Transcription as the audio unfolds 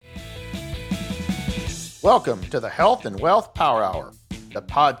Welcome to the Health and Wealth Power Hour, the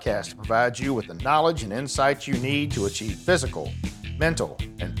podcast that provides you with the knowledge and insights you need to achieve physical, mental,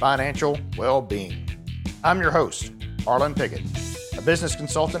 and financial well-being. I'm your host, Harlan Pickett, a business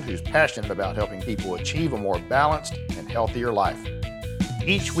consultant who's passionate about helping people achieve a more balanced and healthier life.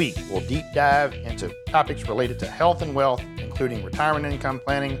 Each week, we'll deep dive into topics related to health and wealth, including retirement income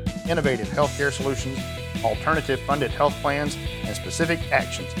planning, innovative healthcare solutions, alternative funded health plans, and specific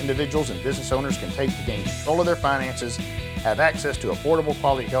actions individuals and business owners can take to gain control of their finances, have access to affordable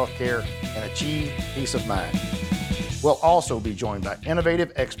quality health care, and achieve peace of mind. We'll also be joined by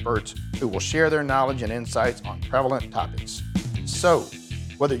innovative experts who will share their knowledge and insights on prevalent topics. So,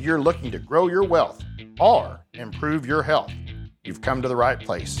 whether you're looking to grow your wealth or improve your health, you've come to the right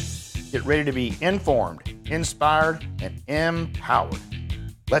place. Get ready to be informed, inspired, and empowered.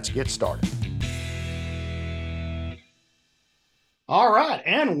 Let's get started. All right,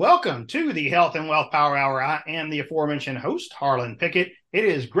 and welcome to the Health and Wealth Power Hour. I am the aforementioned host, Harlan Pickett. It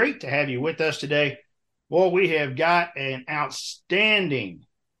is great to have you with us today. Well, we have got an outstanding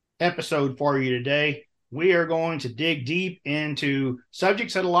episode for you today. We are going to dig deep into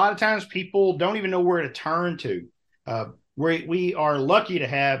subjects that a lot of times people don't even know where to turn to. We are lucky to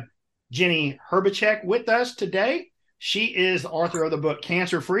have Jenny Herbacek with us today. She is the author of the book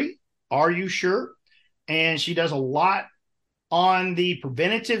Cancer Free, Are You Sure? And she does a lot on the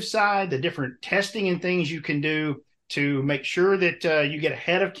preventative side, the different testing and things you can do to make sure that you get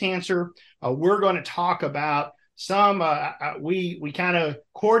ahead of cancer. We're going to talk about some, we kind of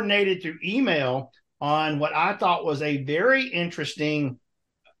coordinated through email on what I thought was a very interesting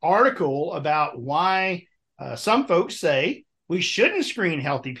article about why some folks say we shouldn't screen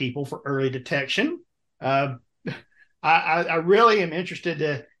healthy people for early detection. I really am interested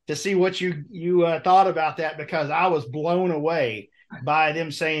to see what you thought about that, because I was blown away by them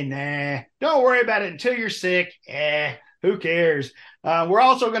saying, nah, don't worry about it until you're sick. Who cares? We're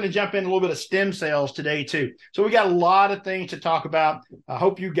also going to jump in a little bit of stem cells today too. So we got a lot of things to talk about. I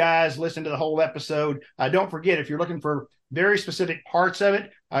hope you guys listen to the whole episode. Don't forget, if you're looking for very specific parts of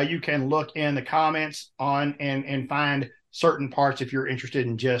it, you can look in the comments on and find certain parts if you're interested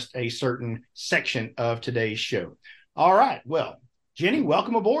in just a certain section of today's show. All right. Well, Jenny,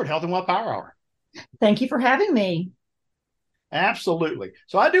 welcome aboard Health and Wealth Power Hour. Thank you for having me. Absolutely.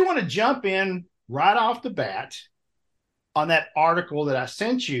 So I do want to jump in right off the bat on that article that I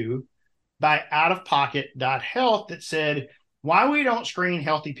sent you by outofpocket.health that said why we don't screen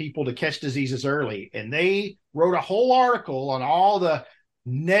healthy people to catch diseases early. And they wrote a whole article on all the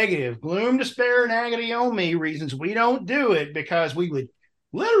negative, gloom, despair, and agony on me reasons we don't do it, because we'd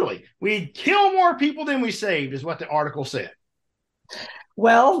kill more people than we saved, is what the article said.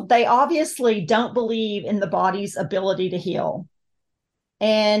 Well, they obviously don't believe in the body's ability to heal.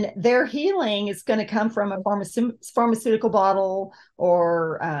 And their healing is going to come from a pharmaceutical bottle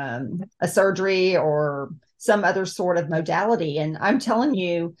or a surgery or some other sort of modality. And I'm telling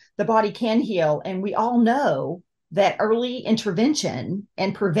you, the body can heal. And we all know that early intervention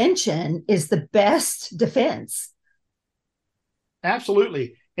and prevention is the best defense.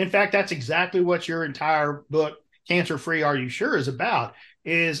 Absolutely. In fact, that's exactly what your entire book, Cancer Free, Are You Sure? Is about,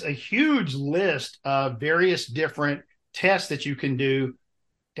 is a huge list of various different tests that you can do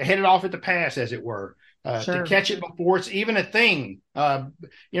to head it off at the pass, as it were, to catch it before it's even a thing.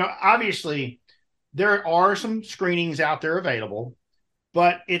 Obviously, there are some screenings out there available,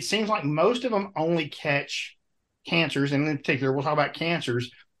 but it seems like most of them only catch cancers, and in particular, we'll talk about cancers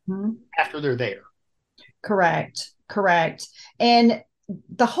after they're there. Correct. And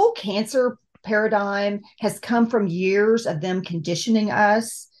the whole cancer paradigm has come from years of them conditioning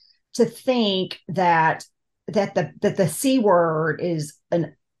us to think that the C word is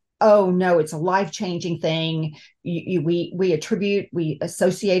it's a life-changing thing. We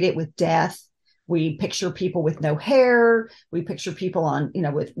associate it with death. We picture people with no hair. We picture people on,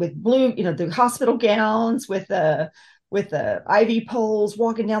 with blue, the hospital gowns with the IV poles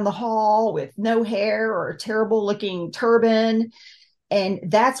walking down the hall with no hair or a terrible looking turban. And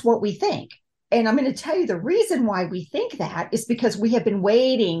that's what we think. And I'm going to tell you the reason why we think that is because we have been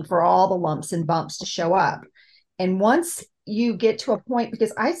waiting for all the lumps and bumps to show up. And once you get to a point,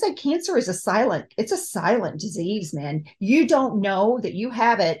 because I say cancer is a silent disease, man. You don't know that you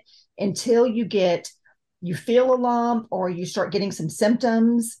have it until you feel a lump or you start getting some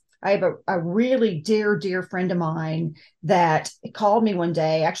symptoms. I have a really dear friend of mine that called me one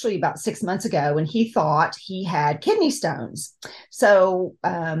day, actually about 6 months ago, and he thought he had kidney stones. So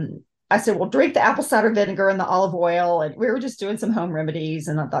I said, well, drink the apple cider vinegar and the olive oil. And we were just doing some home remedies.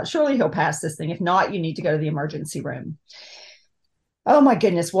 And I thought, surely he'll pass this thing. If not, you need to go to the emergency room. Oh my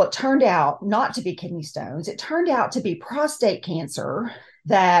goodness. Well, it turned out not to be kidney stones. It turned out to be prostate cancer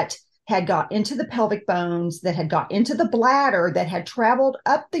that had got into the pelvic bones, that had got into the bladder, that had traveled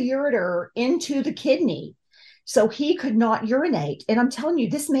up the ureter into the kidney. So he could not urinate. And I'm telling you,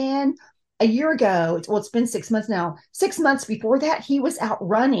 this man, a year ago, well, it's been 6 months now. 6 months before that, he was out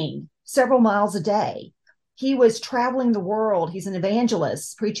running several miles a day. He was traveling the world. He's an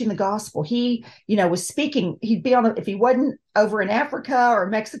evangelist preaching the gospel. He, was speaking. He'd be if he wasn't over in Africa or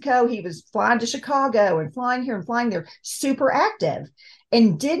Mexico, he was flying to Chicago and flying here and flying there, super active,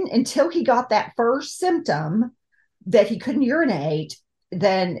 and didn't until he got that first symptom that he couldn't urinate.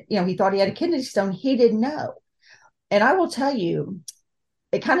 Then, he thought he had a kidney stone. He didn't know. And I will tell you,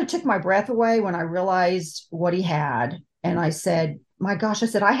 it kind of took my breath away when I realized what he had. And I said, my gosh, I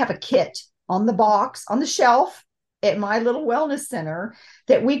said, I have a kit on the box, on the shelf at my little wellness center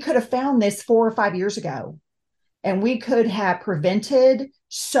that we could have found this 4 or 5 years ago. And we could have prevented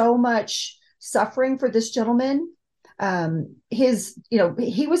so much suffering for this gentleman. He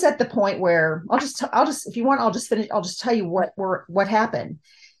was at the point where if you want, I'll just finish. I'll just tell you what happened.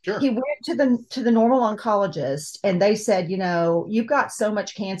 Sure. He went to the normal oncologist, and they said, you've got so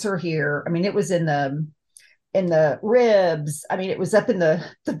much cancer here. I mean, it was in the ribs. I mean, it was up in the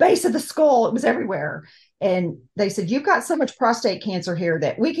base of the skull. It was everywhere. And they said, you've got so much prostate cancer here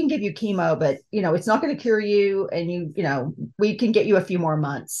that we can give you chemo, but it's not going to cure you. And we can get you a few more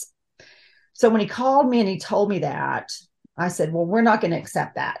months. So when he called me and he told me that, I said, well, we're not going to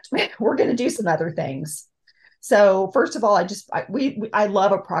accept that. We're going to do some other things. So first of all, I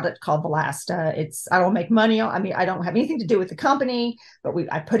love a product called Velasta. I don't make money on. I mean, I don't have anything to do with the company, but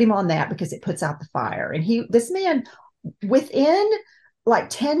I put him on that because it puts out the fire. And this man, within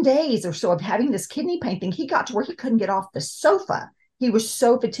like 10 days or so of having this kidney pain thing, he got to where he couldn't get off the sofa. He was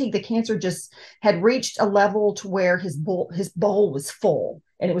so fatigued. The cancer just had reached a level to where his bowl was full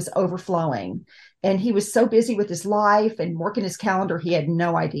and it was overflowing. And he was so busy with his life and working his calendar, he had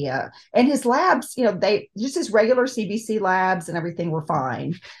no idea. And his labs, they just his regular CBC labs and everything were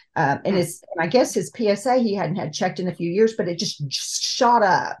fine. And I guess his PSA he hadn't had checked in a few years, but it just shot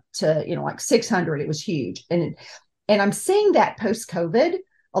up to like 600. It was huge. And I'm seeing that post COVID,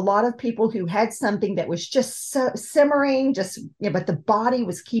 a lot of people who had something that was just so simmering, but the body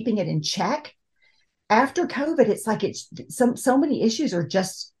was keeping it in check. After COVID, it's like so many issues are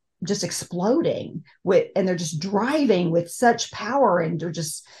just exploding and they're just driving with such power, and they're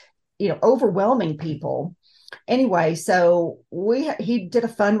just overwhelming people. Anyway, so he did a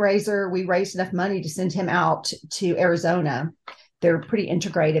fundraiser. We raised enough money to send him out to Arizona. They're pretty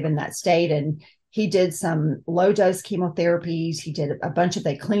integrative in that state, and he did some low dose chemotherapies. He did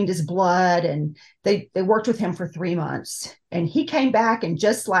they cleaned his blood, and they worked with him for 3 months. And he came back, and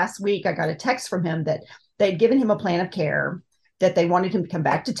just last week I got a text from him that they'd given him a plan of care, that they wanted him to come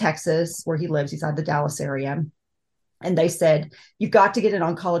back to Texas where he lives. He's out of the Dallas area. And they said, you've got to get an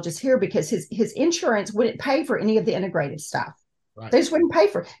oncologist here because his insurance wouldn't pay for any of the integrative stuff. Right. They just wouldn't pay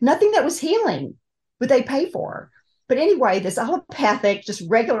for nothing that was healing, would they pay for. But anyway, this allopathic, just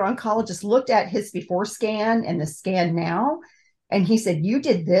regular oncologist looked at his before scan and the scan now. And he said, you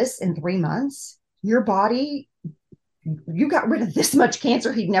did this in 3 months. Your body, you got rid of this much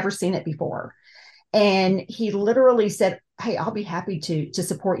cancer. He'd never seen it before. And he literally said, hey, I'll be happy to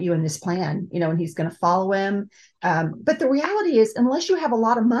support you in this plan, and he's going to follow him. But the reality is, unless you have a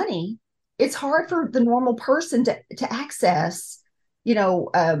lot of money, it's hard for the normal person to access,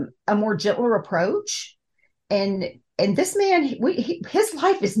 a more gentler approach. And this man, his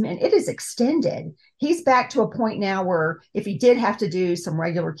life it is extended. He's back to a point now where if he did have to do some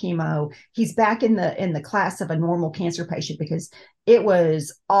regular chemo, he's back in the class of a normal cancer patient because it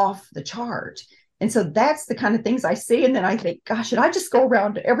was off the chart. And so that's the kind of things I see. And then I think, gosh, should I just go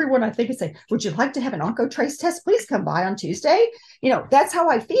around to everyone I think and say, would you like to have an OncoTrace test? Please come by on Tuesday. That's how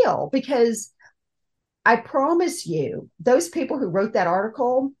I feel, because I promise you, those people who wrote that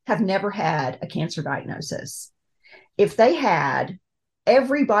article have never had a cancer diagnosis. If they had,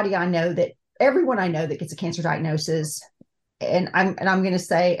 everyone I know that gets a cancer diagnosis, and I'm going to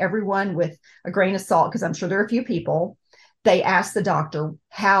say everyone with a grain of salt, because I'm sure there are a few people, they ask the doctor,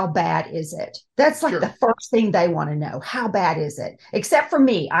 how bad is it? That's like the first thing they want to know. How bad is it? Except for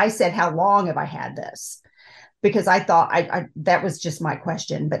me, I said, how long have I had this? Because I thought that was just my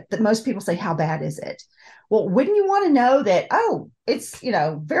question. But most people say, how bad is it? Well, wouldn't you want to know that, it's,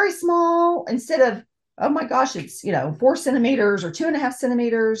 very small, instead of, oh my gosh, it's, 4 centimeters or 2.5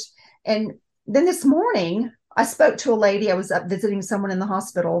 centimeters. And then this morning I spoke to a lady. I was up visiting someone in the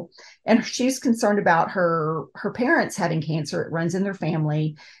hospital, and she's concerned about her parents having cancer. It runs in their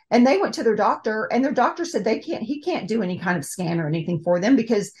family, and they went to their doctor, and their doctor said he can't do any kind of scan or anything for them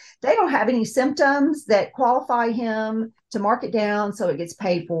because they don't have any symptoms that qualify him to mark it down so it gets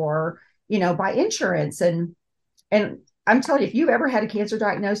paid for, by insurance. And I'm telling you, if you've ever had a cancer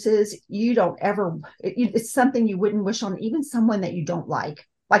diagnosis, you don't ever, it's something you wouldn't wish on even someone that you don't like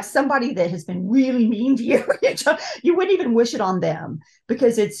somebody that has been really mean to you. You wouldn't even wish it on them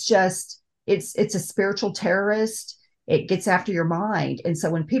because it's a spiritual terrorist. It gets after your mind. And so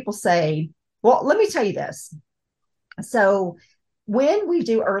when people say, well, let me tell you this. So when we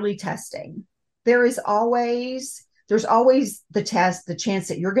do early testing, there's always the chance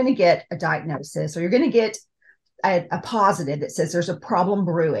that you're going to get a diagnosis or you're going to get a positive that says there's a problem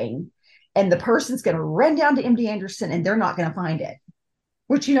brewing, and the person's going to run down to MD Anderson and they're not going to find it.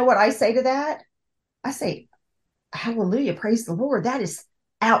 Which, you know what I say to that? I say, hallelujah, praise the Lord. That is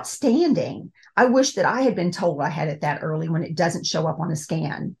outstanding. I wish that I had been told I had it that early when it doesn't show up on a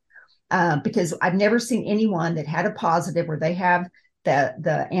scan, because I've never seen anyone that had a positive where they have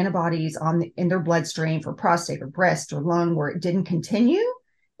the antibodies in their bloodstream for prostate or breast or lung where it didn't continue,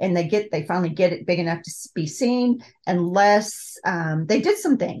 and they finally get it big enough to be seen, unless they did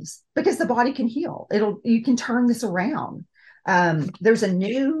some things, because the body can heal. You can turn this around. There's a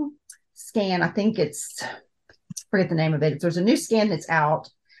new scan. I think forget the name of it. There's a new scan that's out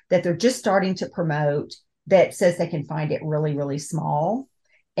that they're just starting to promote that says they can find it really, really small.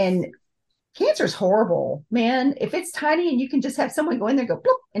 And cancer is horrible, man. If it's tiny and you can just have someone go in there, go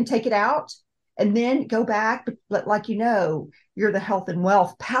bloop, and take it out and then go back. But like, you're the Health and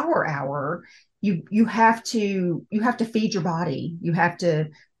Wealth Power Hour. You have to feed your body. You have to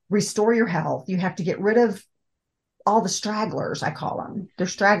restore your health. You have to get rid of all the stragglers, I call them. They're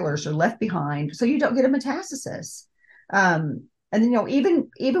stragglers are left behind, so you don't get a metastasis. And then,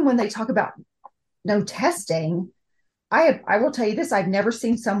 even when they talk about no testing, I will tell you this: I've never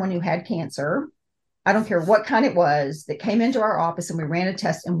seen someone who had cancer, I don't care what kind it was, that came into our office and we ran a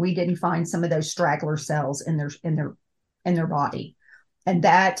test and we didn't find some of those straggler cells in their body, and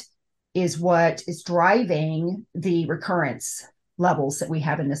that is what is driving the recurrence levels that we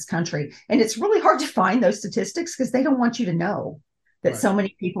have in this country. And it's really hard to find those statistics because they don't want you to know that so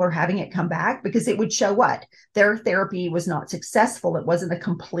many people are having it come back, because it would show what their therapy was not successful. It wasn't a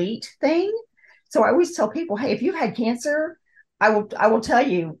complete thing. So I always tell people, hey, if you've had cancer, I will tell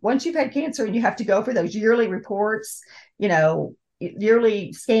you, once you've had cancer and you have to go for those yearly reports,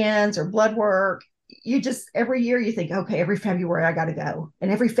 yearly scans or blood work, you just, every year you think, okay, every February I got to go. And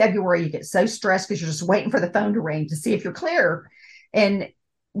every February you get so stressed because you're just waiting for the phone to ring to see if you're clear. And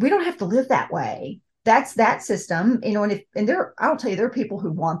we don't have to live that way. That's that system, I'll tell you, there are people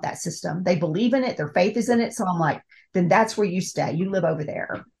who want that system. They believe in it. Their faith is in it. So I'm like, then that's where you stay. You live over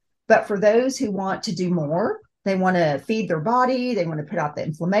there. But for those who want to do more, they want to feed their body. They want to put out the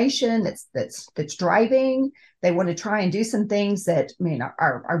inflammation that's driving. They want to try and do some things that,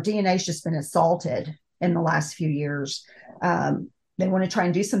 our DNA's just been assaulted in the last few years. They want to try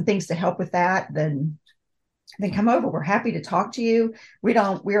and do some things to help with that. Then come over. We're happy to talk to you. We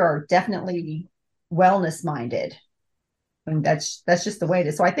are definitely wellness minded. And that's just the way it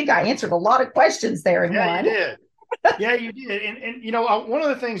is. So I think I answered a lot of questions there in one. You did. Yeah, you did. And one of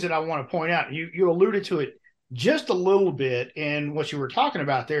the things that I want to point out, you alluded to it just a little bit in what you were talking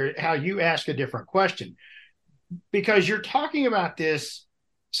about there, how you ask a different question, because you're talking about this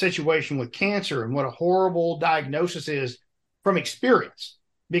situation with cancer and what a horrible diagnosis is from experience,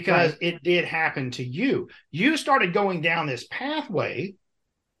 because it did happen to you. You started going down this pathway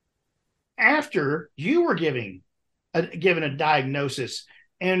after you were given a diagnosis,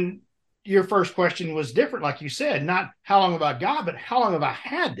 and your first question was different, like you said, not how long have I got, but how long have I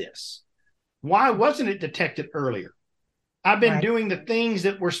had this? Why wasn't it detected earlier? I've been doing the things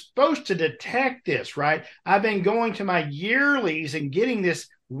that were supposed to detect this, right? I've been going to my yearlies and getting this.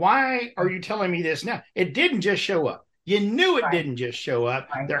 Why are you telling me this now? It didn't just show up. You knew it didn't just show up.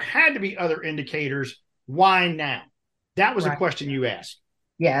 There had to be other indicators. Why now? That was a question you asked.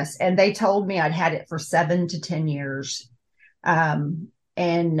 Yes. And they told me I'd had it for 7 to 10 years.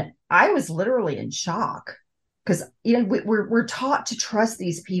 And I was literally in shock, because we're taught to trust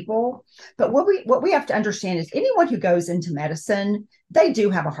these people. But what we have to understand is anyone who goes into medicine, they do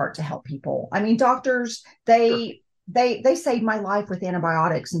have a heart to help people. I mean, doctors, they saved my life with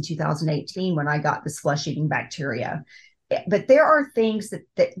antibiotics in 2018 when I got this flesh-eating bacteria. But there are things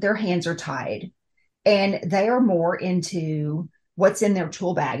that their hands are tied, and they are more into what's in their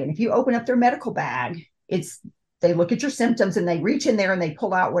tool bag. And if you open up their medical bag, they look at your symptoms and they reach in there and they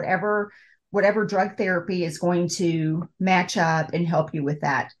pull out whatever whatever drug therapy is going to match up and help you with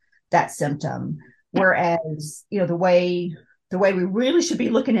that symptom. Whereas, the way we really should be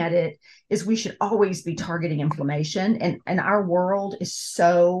looking at it is we should always be targeting inflammation. And our world is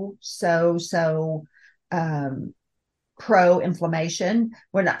so pro-inflammation.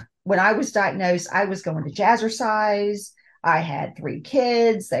 When I was diagnosed, I was going to jazzercise. I had 3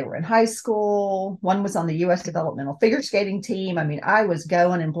 kids. They were in high school. One was on the U.S. developmental figure skating team. I mean, I was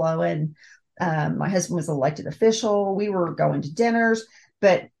going and blowing. My husband was an elected official. We were going to dinners,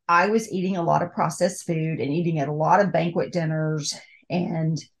 but I was eating a lot of processed food and eating at a lot of banquet dinners.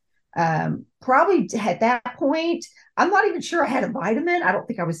 And probably at that point, I'm not even sure I had a vitamin. I don't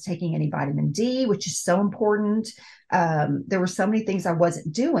think I was taking any vitamin D, which is so important. There were so many things I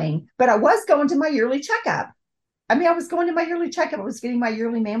wasn't doing, but I was going to my yearly checkup. I mean, I was going to my yearly checkup. I was getting my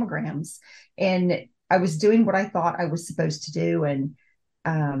yearly mammograms, and I was doing what I thought I was supposed to do. And,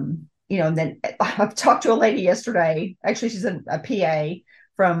 and then I've talked to a lady yesterday. Actually, she's a PA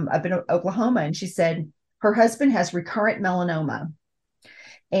from up in Oklahoma, and she said her husband has recurrent melanoma,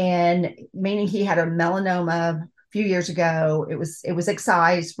 and meaning he had a melanoma a few years ago. It was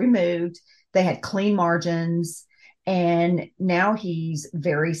excised, removed. They had clean margins, and now he's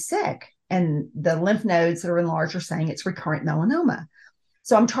very sick. And the lymph nodes that are enlarged are saying it's recurrent melanoma.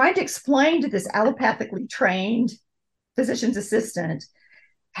 So I'm trying to explain to this allopathically trained physician's assistant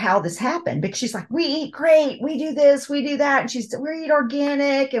how this happened, because she's like, we eat great, we do this, we do that, and we eat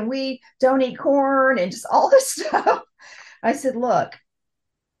organic, and we don't eat corn, and just all this stuff. I said, look,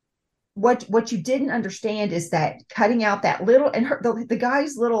 what you didn't understand is that cutting out that little, and the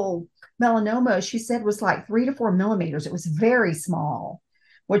guy's little melanoma, she said, was like 3 to 4 millimeters. It was very small.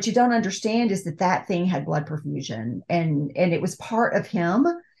 What you don't understand is that thing had blood perfusion, and it was part of him.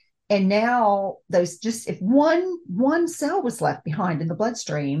 And now if one cell was left behind in the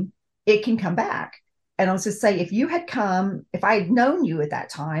bloodstream, it can come back. And I was just say, if I had known you at that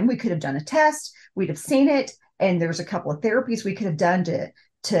time, we could have done a test, we'd have seen it. And there's a couple of therapies we could have done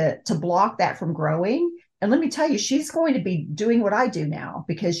to block that from growing. And let me tell you, she's going to be doing what I do now,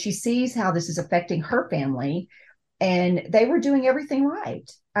 because she sees how this is affecting her family. And they were doing everything right.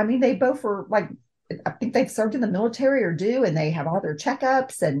 I mean, they both were like, I think they've served in the military or do, and they have all their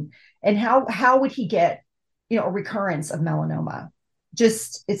checkups. And how would he get, a recurrence of melanoma?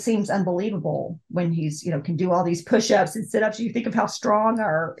 Just, it seems unbelievable when he's, can do all these push-ups and sit-ups. You think of how strong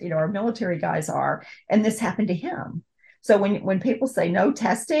our military guys are, and this happened to him. So when people say no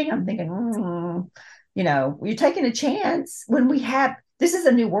testing, I'm thinking, you're taking a chance when this is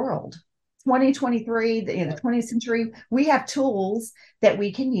a new world. 2023, the 20th century, we have tools that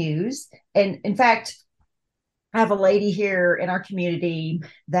we can use. And in fact, I have a lady here in our community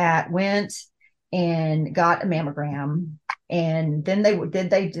that went and got a mammogram, and then they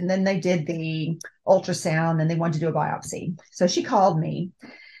did the ultrasound, and they wanted to do a biopsy. So she called me,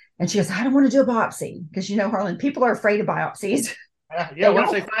 and she goes, I don't want to do a biopsy, because Harlan, people are afraid of biopsies. Yeah, what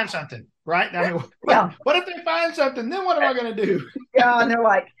if they find something, right? I mean, what if they find something? Then what am I going to do? Yeah, and they're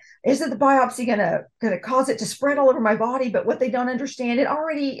like, is it the biopsy gonna cause it to spread all over my body? But what they don't understand, it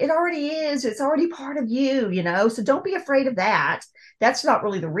already is. It's already part of you, So don't be afraid of that. That's not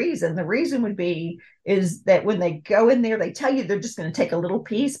really the reason. The reason is that when they go in there, they tell you they're just going to take a little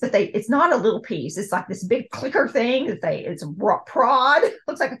piece, but it's not a little piece. It's like this big clicker thing it's a prod.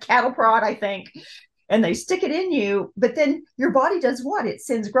 Looks like a cattle prod, I think. And they stick it in you, but then your body does what? It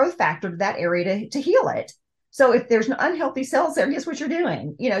sends growth factor to that area to heal it. So if there's no unhealthy cells there, guess what you're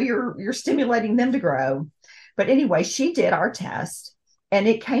doing? You're stimulating them to grow. But anyway, she did our test, and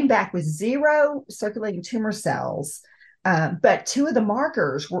it came back with 0 circulating tumor cells. But 2 of the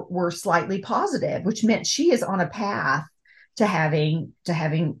markers were slightly positive, which meant she is on a path to having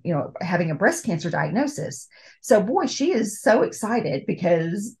a breast cancer diagnosis. So boy, she is so excited,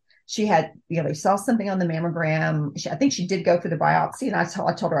 because she had, they saw something on the mammogram. I think she did go for the biopsy. And I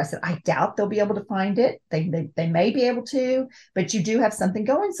told her, I said, I doubt they'll be able to find it. They may be able to, but you do have something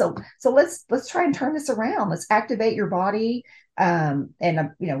going. So let's try and turn this around. Let's activate your body.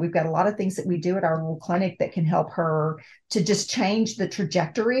 We've got a lot of things that we do at our little clinic that can help her to just change the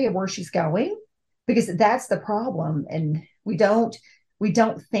trajectory of where she's going, because that's the problem. And we don't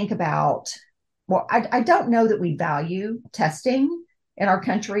think about, I don't know that we value testing in our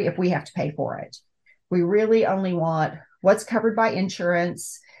country if we have to pay for it. We really only want what's covered by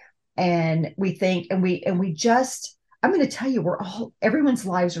insurance. And we think, and we just, I'm going to tell you, everyone's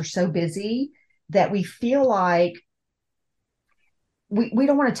lives are so busy that we feel like we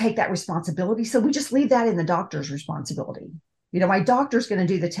don't want to take that responsibility. So we just leave that in the doctor's responsibility. My doctor's going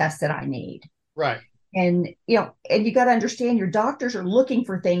to do the test that I need. Right. And, and you got to understand your doctors are looking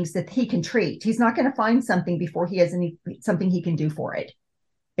for things that he can treat. He's not going to find something before he has something he can do for it.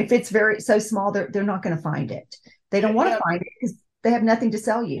 If it's so small, they're not going to find it. They don't want to Yeah, find it because they have nothing to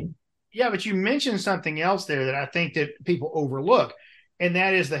sell you. yeah, but you mentioned something else there that I think that people overlook, and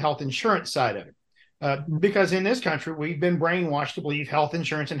that is the health insurance side of it. Because in this country, we've been brainwashed to believe health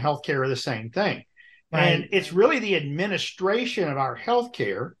insurance and healthcare are the same thing. And Right. it's really the administration of our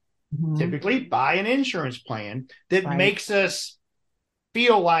healthcare, Mm-hmm. typically by an insurance plan, that Right. makes us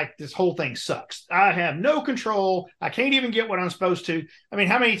feel like this whole thing sucks. I have no control. I can't even get what I'm supposed to. I mean,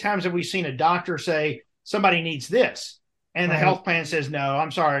 how many times have we seen a doctor say somebody needs this, and the Right. health plan says, "No,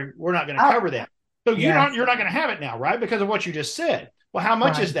 I'm sorry, we're not going to Oh, cover that." So yes. you're not going to have it now, right? Because of what you just said. Well, how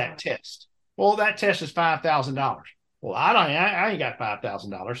much is Right. that test? Well, that test is $5,000. Well, I ain't got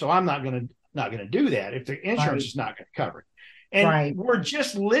 $5,000, so I'm not going to do that if the insurance Right. is not going to cover it. And Right. we're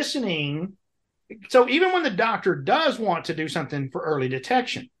just listening. So even when the doctor does want to do something for early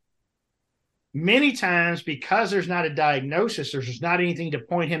detection, many times because there's not a diagnosis, there's not anything to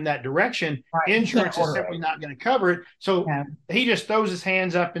point him that direction, Right. He can't insurance is order simply it. not going to cover it. So Yeah. he just throws his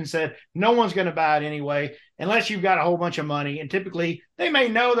hands up and said, no one's going to buy it anyway, unless you've got a whole bunch of money. And typically they may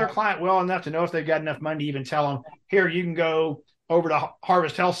know their client well enough to know if they've got enough money to even tell them, here, you can go over to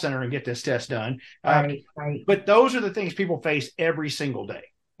Harvest Health Center and get this test done. Right. Right. But those are the things people face every single day.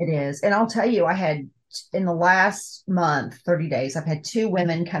 It is. And I'll tell you, I had in the last month, 30 days, I've had two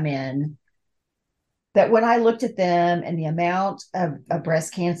women come in that when I looked at them and the amount of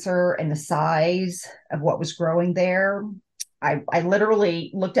breast cancer and the size of what was growing there, I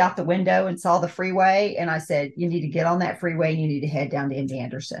literally looked out the window and saw the freeway and I said, you need to get on that freeway and you need to head down to MD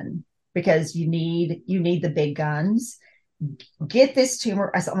Anderson because you need the big guns. Get this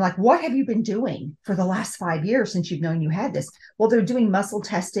tumor. I'm like, what have you been doing for the last 5 years since you've known you had this? Well, they're doing muscle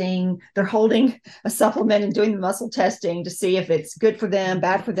testing. They're holding a supplement and doing the muscle testing to see if it's good for them,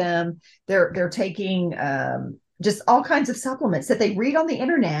 bad for them. They're taking just all kinds of supplements that they read on the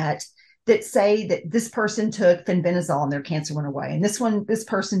internet that say that this person took fenbendazole and their cancer went away, and this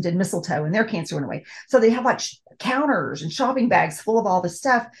person did mistletoe and their cancer went away. So they have like counters and shopping bags full of all this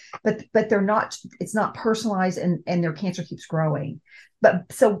stuff, but they're not. It's not personalized, and their cancer keeps growing.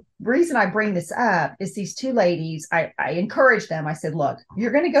 But so reason I bring this up is these two ladies. I encourage them. I said, look,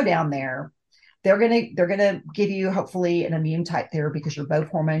 you're going to go down there. They're gonna give you hopefully an immune type therapy because you're both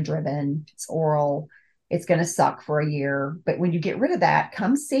hormone driven. It's oral. It's going to suck for a year. But when you get rid of that,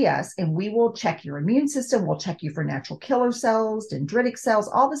 come see us and we will check your immune system. We'll check you for natural killer cells, dendritic cells,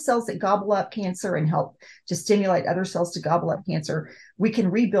 all the cells that gobble up cancer and help to stimulate other cells to gobble up cancer. We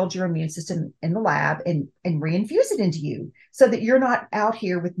can rebuild your immune system in the lab and reinfuse it into you so that you're not out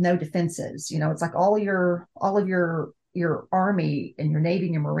here with no defenses. It's like all of your Army and your Navy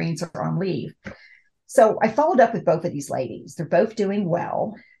and your Marines are on leave. So I followed up with both of these ladies. They're both doing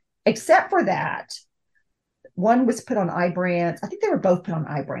well, except for that one was put on Ibrance. I think they were both put on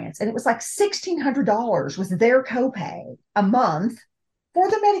Ibrance, and it was like $1,600 was their copay a month for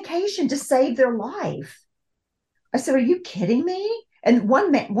the medication to save their life. I said, "Are you kidding me?" And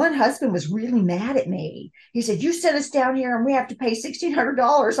one husband was really mad at me. He said, "You sent us down here, and we have to pay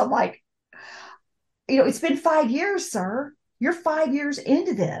 $1,600." I'm like, it's been 5 years, sir. You're 5 years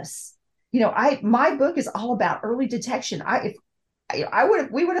into this. My book is all about early detection.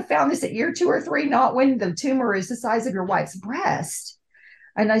 We would have found this at year 2 or 3, not when the tumor is the size of your wife's breast.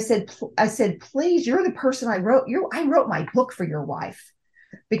 And I said, please, you're the person I wrote my book for your wife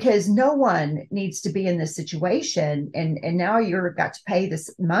because no one needs to be in this situation. And now you're got to pay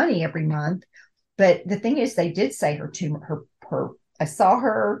this money every month. But the thing is, they did say her tumor, her I saw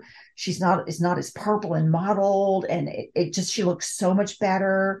her. It's not as purple and mottled, and it just she looks so much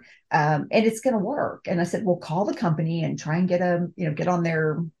better, and it's going to work. And I said, well, call the company and try and get on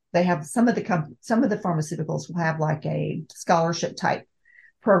their. They have some of the pharmaceuticals will have like a scholarship type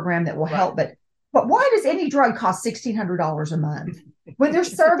program that will Right. help. But why does any drug cost $1,600 a month when they're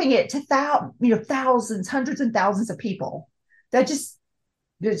serving it to thousands, hundreds and thousands of people? That just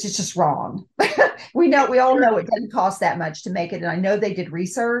it's just wrong. We all know it doesn't cost that much to make it. And I know they did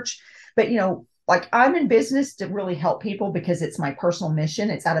research, but like I'm in business to really help people because it's my personal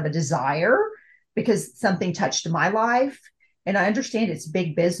mission. It's out of a desire because something touched my life. And I understand it's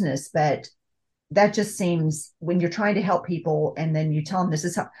big business, but that just seems when you're trying to help people and then you tell them this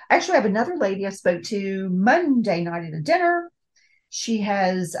is how. I actually have another lady I spoke to Monday night at a dinner. She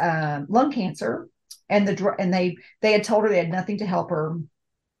has lung cancer, and they had told her they had nothing to help her,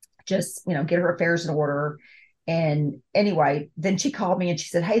 just get her affairs in order. And anyway, then she called me and she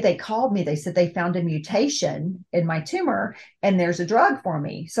said, hey, they called me, they said they found a mutation in my tumor and there's a drug for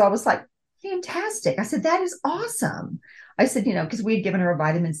me. So I was like, fantastic. I said, that is awesome. I said, because we had given her a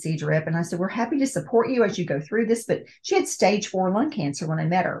vitamin C drip, and I said, we're happy to support you as you go through this. But she had stage 4 lung cancer when I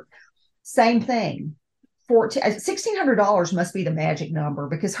met her. Same thing. $1,600 must be the magic number,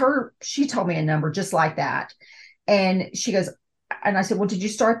 because she told me a number just like that. And she goes, and I said, well, did you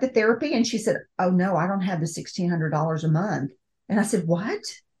start the therapy? And she said, oh no, I don't have the $1,600 a month. And I said, what?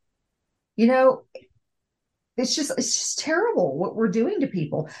 It's just terrible what we're doing to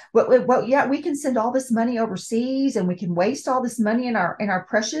people. Yeah, we can send all this money overseas, and we can waste all this money in our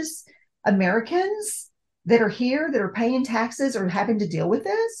precious Americans that are here, that are paying taxes or having to deal with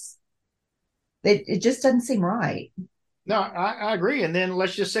this. It just doesn't seem right. No, I agree. And then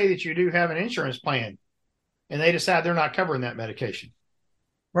let's just say that you do have an insurance plan and they decide they're not covering that medication.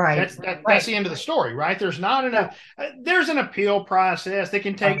 Right. That's the end of the story, right? There's not enough. There's an appeal process that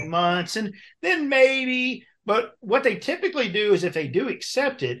can take months, and then maybe. But what they typically do is, if they do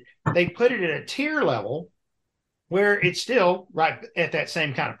accept it, they put it at a tier level where it's still right at that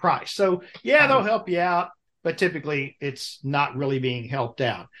same kind of price. So yeah, they'll help you out, but typically it's not really being helped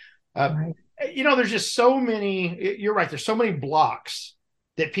out. Right. There's just so many. You're right. There's so many blocks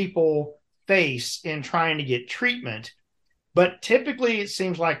that people face in trying to get treatment. But typically, it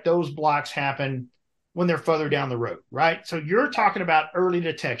seems like those blocks happen when they're further down the road, right? So you're talking about early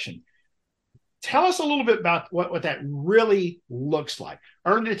detection. Tell us a little bit about what that really looks like.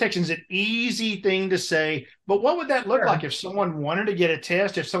 Early detection is an easy thing to say, but what would that look like if someone wanted to get a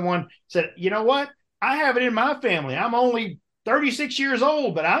test? If someone said, you know what, I have it in my family. I'm only 36 years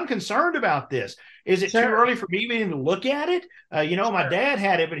old, but I'm concerned about this. Is it too early for me even to look at it? My dad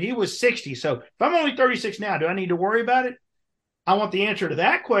had it, but he was 60. So if I'm only 36 now, do I need to worry about it? I want the answer to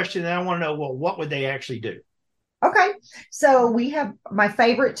that question. And I want to know, well, what would they actually do? Okay. So my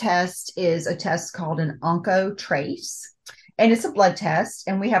favorite test is a test called an Oncotrace, and it's a blood test,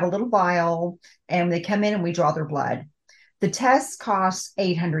 and we have a little vial, and they come in and we draw their blood. The test costs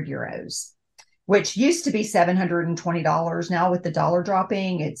 800 euros, which used to be $720. Now with the dollar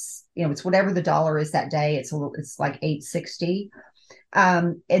dropping, it's whatever the dollar is that day. It's like $860.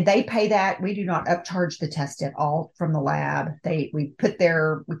 And they pay that. We do not upcharge the test at all from the lab. We put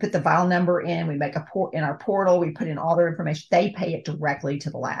the vial number in, we make in our portal, we put in all their information. They pay it directly to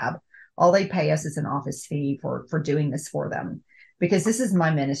the lab. All they pay us is an office fee for doing this for them, because this is my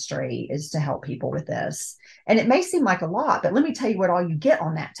ministry, is to help people with this. And it may seem like a lot, but let me tell you what all you get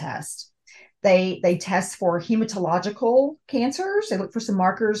on that test. They test for hematological cancers. They look for some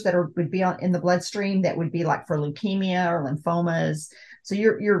markers that would be in the bloodstream that would be like for leukemia or lymphomas. So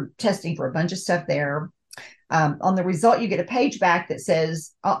you're testing for a bunch of stuff there. On the result, you get a page back that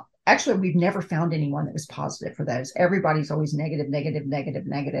says, actually, we've never found anyone that was positive for those. Everybody's always negative, negative, negative,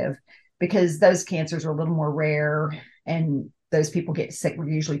 negative, because those cancers are a little more rare, and those people get sick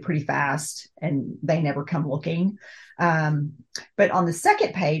usually pretty fast, and they never come looking. But on the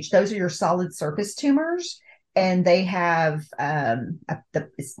second page, those are your solid surface tumors, and they have some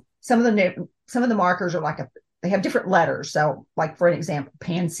of the markers are they have different letters. So, like for an example,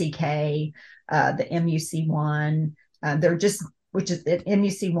 PAN-CK, the MUC1,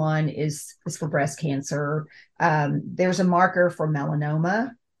 MUC1 is for breast cancer. There's a marker for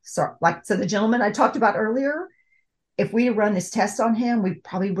melanoma. So the gentleman I talked about earlier, if we had run this test on him, we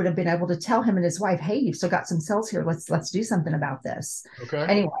probably would have been able to tell him and his wife, hey, you've still got some cells here. Let's do something about this. Okay.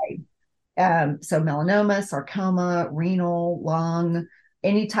 Anyway, so melanoma, sarcoma, renal, lung,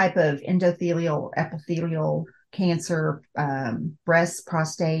 any type of endothelial, epithelial cancer, breast,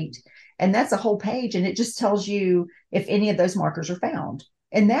 prostate. And that's a whole page. And it just tells you if any of those markers are found.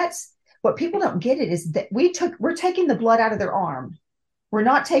 And that's what people don't get it, is that we're taking the blood out of their arm. We're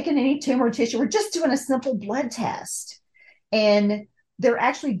not taking any tumor tissue. We're just doing a simple blood test. And they're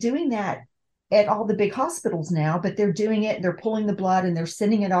actually doing that at all the big hospitals now, but they're doing it, they're pulling the blood and they're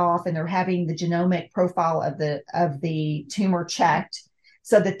sending it off, and they're having the genomic profile of the tumor checked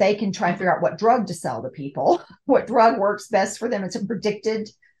so that they can try and figure out what drug to sell to people, what drug works best for them. It's a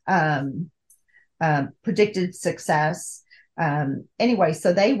predicted success. Anyway,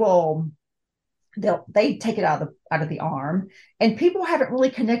 so they take it out of the arm, and people haven't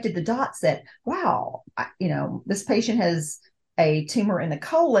really connected the dots that, wow, this patient has a tumor in the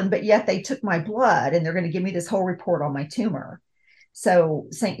colon, but yet they took my blood and they're going to give me this whole report on my tumor. So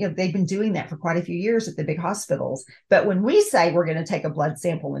they've been doing that for quite a few years at the big hospitals. But when we say we're going to take a blood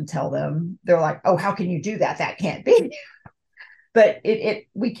sample and tell them, they're like, oh, how can you do that? That can't be. But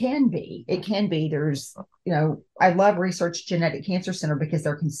we can be. It can be. There's, I love Research Genetic Cancer Center because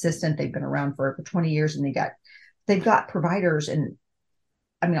they're consistent. They've been around for 20 years, and they've got providers in,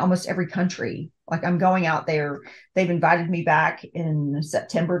 almost every country Like I'm going out there. They've invited me back in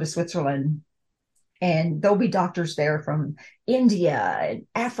September to Switzerland, and there'll be doctors there from India and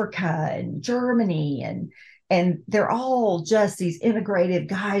Africa and Germany, and they're all just these integrative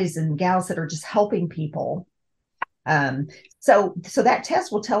guys and gals that are just helping people. Um, so that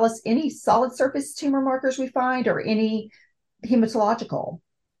test will tell us any solid surface tumor markers we find or any hematological.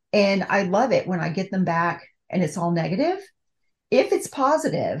 And I love it when I get them back and it's all negative. If it's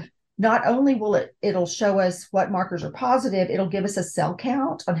positive, not only will it'll show us what markers are positive, it'll give us a cell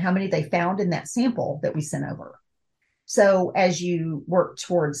count on how many they found in that sample that we sent over. So as you work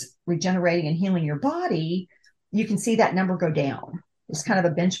towards regenerating and healing your body, you can see that number go down. It's kind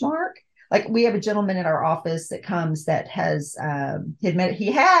of a benchmark. Like we have a gentleman in our office that comes that has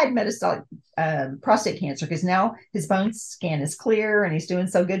he had metastatic prostate cancer, because now his bone scan is clear and he's doing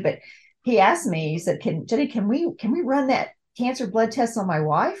so good. But he asked me, he said, Jenny, can we run that cancer blood test on my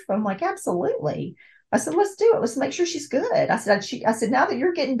wife? I'm like, absolutely. I said, let's do it. Let's make sure she's good. I said, now that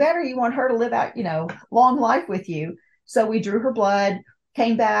you're getting better, you want her to live out, long life with you. So we drew her blood,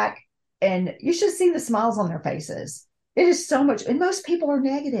 came back, and you should see the smiles on their faces. It is so much, and most people are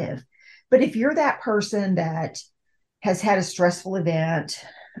negative. But if you're that person that has had a stressful event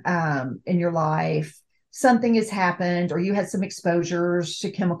in your life, something has happened, or you had some exposures to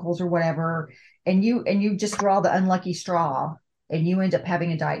chemicals or whatever, and you just draw the unlucky straw and you end up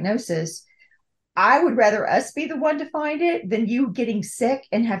having a diagnosis, I would rather us be the one to find it than you getting sick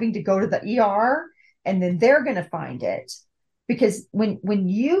and having to go to the ER and then they're going to find it. Because when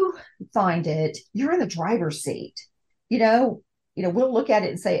you find it, you're in the driver's seat. We'll look at it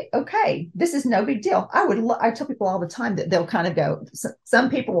and say, okay, this is no big deal. I tell people all the time that they'll kind of go, some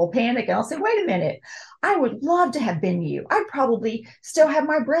people will panic and I'll say, wait a minute, I would love to have been you. I'd probably still have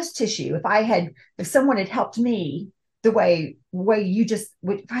my breast tissue if someone had helped me the way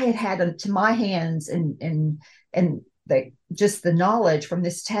if I had them to my hands and just the knowledge from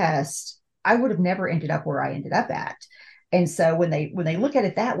this test, I would have never ended up where I ended up at. And so when they look at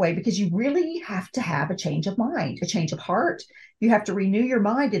it that way, because you really have to have a change of mind, a change of heart, you have to renew your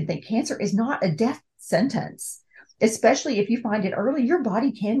mind and think cancer is not a death sentence, especially if you find it early. Your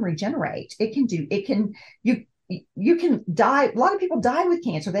body can regenerate. You can die. A lot of people die with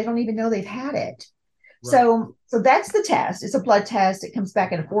cancer. They don't even know they've had it. Right. So that's the test. It's a blood test. It comes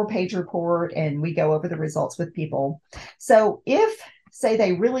back in a 4-page report and we go over the results with people. So if, say,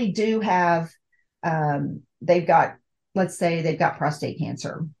 they really do have, let's say they've got prostate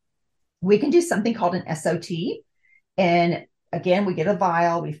cancer, we can do something called an SOT. And again, we get a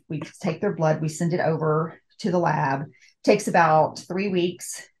vial, we take their blood, we send it over to the lab. It takes about 3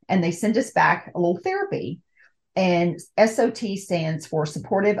 weeks, and they send us back a little therapy. And SOT stands for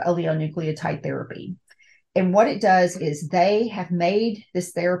supportive oligonucleotide therapy. And what it does is they have made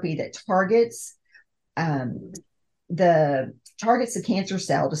this therapy that targets the cancer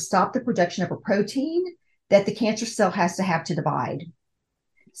cell to stop the production of a protein that the cancer cell has to have to divide.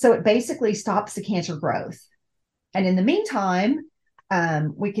 So it basically stops the cancer growth. And in the meantime,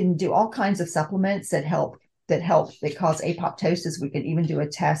 we can do all kinds of supplements that cause apoptosis. We can even do a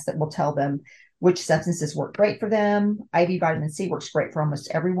test that will tell them which substances work great for them. IV vitamin C works great for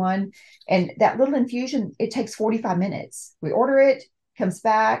almost everyone. And that little infusion, it takes 45 minutes. We order it, comes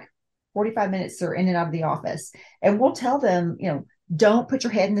back, 45 minutes, they're in and out of the office. And we'll tell them, don't put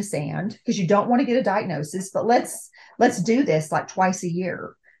your head in the sand because you don't want to get a diagnosis, but let's do this like twice a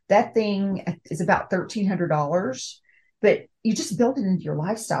year. That thing is about $1,300, but you just build it into your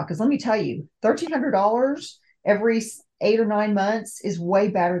lifestyle. Because let me tell you, $1,300 every 8 or 9 months is way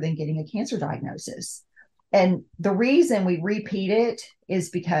better than getting a cancer diagnosis. And the reason we repeat it is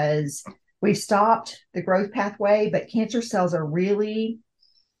because we've stopped the growth pathway, but cancer cells are really,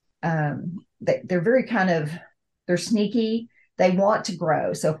 they're very they're sneaky. They want to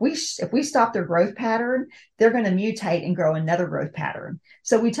grow. So if we stop their growth pattern, they're going to mutate and grow another growth pattern.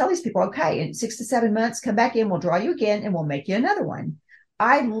 So we tell these people, okay, in 6 to 7 months, come back in, we'll draw you again, and we'll make you another one.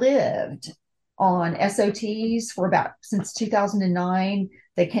 I lived on SOTs since 2009.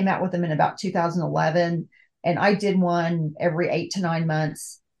 They came out with them in about 2011. And I did one every 8 to 9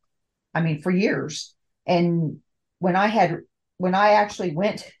 months. For years. And when I actually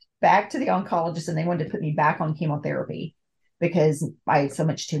went back to the oncologist and they wanted to put me back on chemotherapy because I had so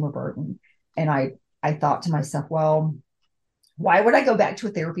much tumor burden. And I thought to myself, well, why would I go back to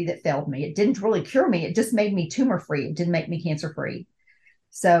a therapy that failed me? It didn't really cure me. It just made me tumor free. It didn't make me cancer free.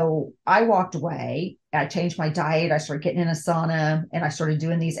 So I walked away. I changed my diet. I started getting in a sauna and I started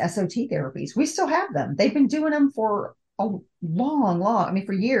doing these SOT therapies. We still have them. They've been doing them for a long,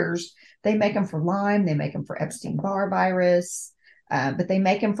 for years. They make them for Lyme. They make them for Epstein-Barr virus. but they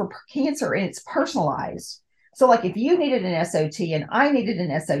make them for cancer, and it's personalized. So like if you needed an SOT and I needed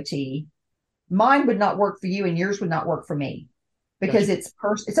an SOT, mine would not work for you and yours would not work for me, because Gotcha.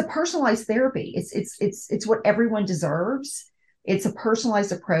 it's a personalized therapy. It's what everyone deserves. It's a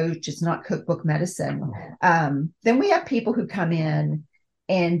personalized approach. It's not cookbook medicine. Then we have people who come in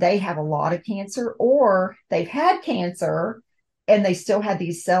and they have a lot of cancer, or they've had cancer and they still have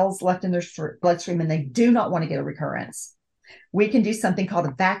these cells left in their bloodstream and they do not want to get a recurrence. We can do something called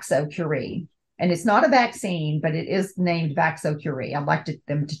a Vaxo-Curie. And it's not a vaccine, but it is named Vaxo-Curie. I'd like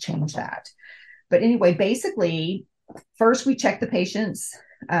them to change that. But anyway, basically, first we check the patient's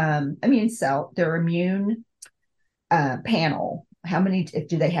their immune panel. How many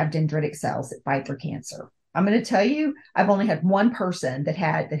do they have dendritic cells that fight for cancer? I'm going to tell you, I've only had one person that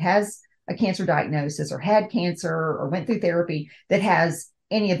has a cancer diagnosis or had cancer or went through therapy that has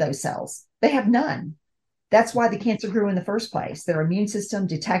any of those cells. They have none. That's why the cancer grew in the first place. Their immune system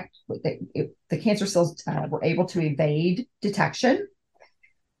the cancer cells were able to evade detection.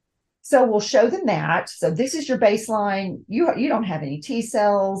 So we'll show them that. So this is your baseline. You don't have any T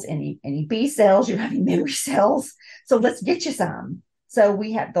cells, any B cells. You don't have any memory cells. So let's get you some. So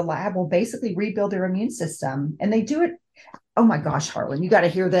the lab will basically rebuild their immune system, and they do it. Oh my gosh, Harlan, you got to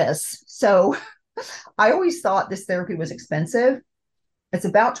hear this. So I always thought this therapy was expensive. It's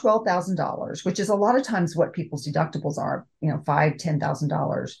about $12,000, which is a lot of times what people's deductibles are, $5,000,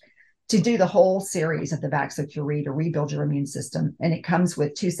 $10,000 to do the whole series of the Vaxo-Curie to rebuild your immune system. And it comes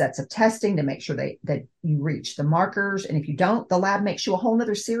with 2 sets of testing to make sure that you reach the markers. And if you don't, the lab makes you a whole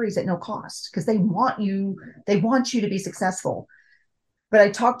nother series at no cost, because they want you to be successful. But I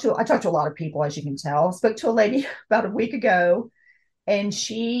talked to a lot of people, as you can tell. I spoke to a lady about a week ago, and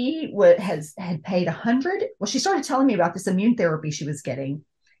she had paid $100. Well, she started telling me about this immune therapy she was getting,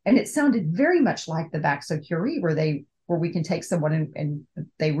 and it sounded very much like the Vaxo-Curie, where we can take someone and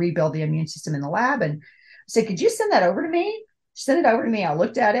they rebuild the immune system in the lab. And I said, could you send that over to me? She sent it over to me. I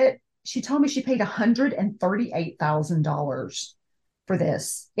looked at it. She told me she paid $138,000 for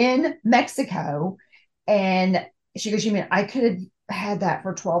this in Mexico. And she goes, you mean I could have had that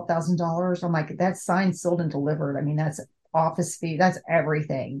for $12,000? I'm like, that's signed, sealed, and delivered. I mean, that's office fee, that's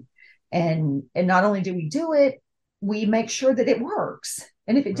everything. And not only do we do it, we make sure that it works.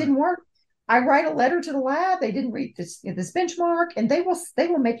 And if it didn't work, I write a letter to the lab. They didn't read this benchmark, and they will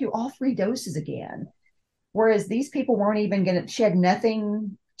make you all 3 doses again. Whereas these people weren't even going to. She had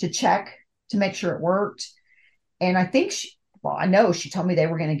nothing to check to make sure it worked. And I think I know she told me they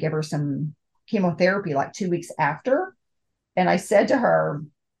were going to give her some chemotherapy like 2 weeks after. And I said to her,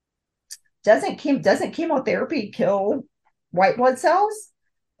 doesn't chemotherapy kill white blood cells?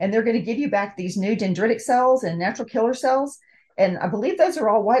 And they're going to give you back these new dendritic cells and natural killer cells. And I believe those are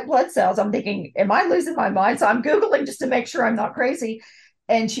all white blood cells. I'm thinking, am I losing my mind? So I'm Googling just to make sure I'm not crazy.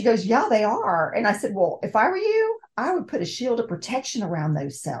 And she goes, yeah, they are. And I said, well, if I were you, I would put a shield of protection around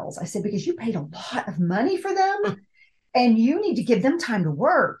those cells. I said, because you paid a lot of money for them and you need to give them time to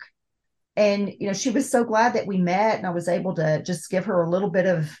work. And, she was so glad that we met, and I was able to just give her a little bit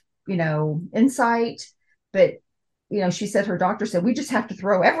of, insight. But, she said, her doctor said, we just have to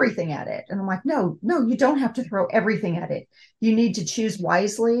throw everything at it. And I'm like, no, you don't have to throw everything at it. You need to choose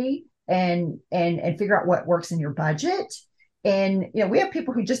wisely and figure out what works in your budget. And, we have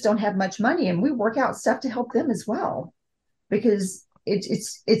people who just don't have much money, and we work out stuff to help them as well, because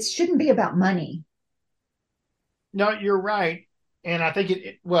it shouldn't be about money. No, you're right. And I think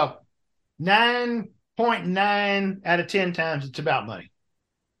 9.9 out of 10 times it's about money.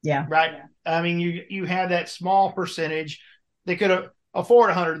 Yeah. Right. Yeah. I mean, you have that small percentage that could afford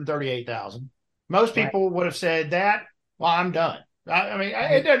 138,000. Most people would have said that, well, I'm done.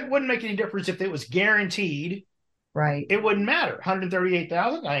 It wouldn't make any difference if it was guaranteed. Right. It wouldn't matter.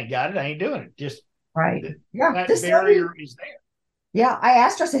 138,000, I ain't got it. I ain't doing it. Just that barrier is there. Yeah. I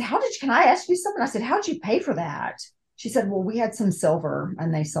asked her, I said, can I ask you something? I said, how'd you pay for that? She said, well, we had some silver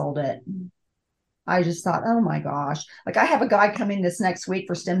and they sold it. I just thought, oh my gosh. Like, I have a guy coming this next week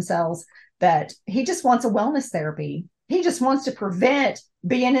for stem cells that he just wants a wellness therapy. He just wants to prevent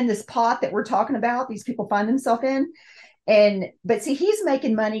being in this pot that we're talking about, these people find themselves in. But see, he's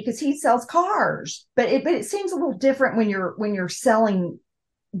making money because he sells cars. But it seems a little different when you're selling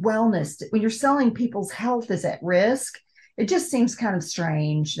wellness, when you're selling people's health is at risk. It just seems kind of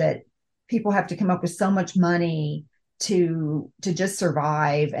strange that people have to come up with so much money to just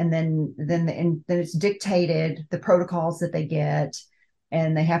survive, and then it's dictated the protocols that they get,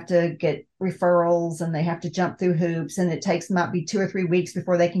 and they have to get referrals, and they have to jump through hoops, and it might be 2 or 3 weeks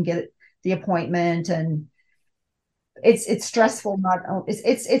before they can get the appointment, and it's stressful.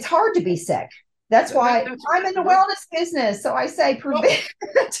 It's hard to be sick. That's why That's I'm in the exactly right. wellness business. So I say Well,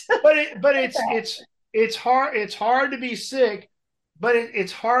 prevent. but it's hard, it's hard to be sick, but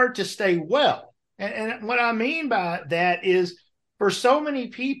it's hard to stay well. And what I mean by that is, for so many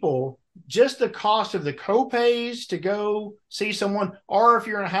people, just the cost of the copays to go see someone, or if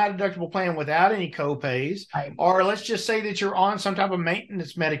you're in a high deductible plan without any copays, Right. or let's just say that you're on some type of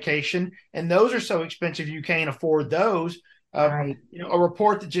maintenance medication and those are so expensive you can't afford those. Right. A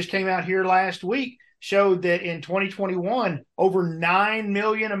report that just came out here last week showed that in 2021, over 9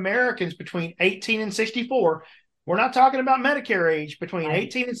 million Americans between 18 and 64, we're not talking about Medicare age, between Right.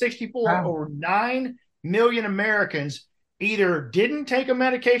 18 and 64, Wow. over 9 million Americans either didn't take a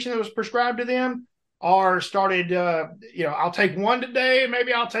medication that was prescribed to them or started, I'll take one today,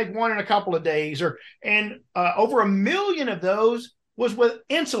 maybe I'll take one in a couple of days, and over 1 million of those was with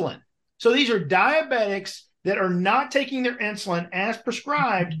insulin. So these are diabetics that are not taking their insulin as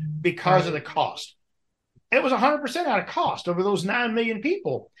prescribed because of Right. the cost. It was 100% out of cost over those 9 million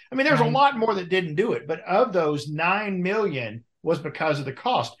people. I mean, there's a Right. lot more that didn't do it, but of those 9 million was because of the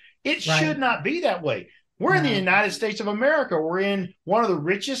cost. It Right. should not be that way. We're in the No. United States of America. We're in one of the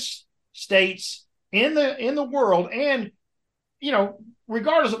richest states in the world. And,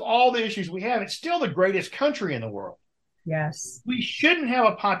 regardless of all the issues we have, it's still the greatest country in the world. Yes. We shouldn't have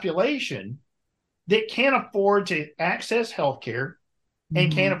a population that can't afford to access healthcare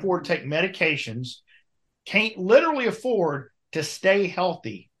and can't Mhm. afford to take medications, can't literally afford to stay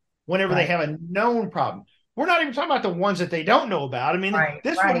healthy whenever they Right. have a known problem. We're not even talking about the ones that they don't know about. I mean, Right.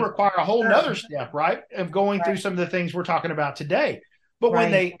 this would Right. require a whole nother Sure. step, right, of going through Right. some of the things we're talking about today. But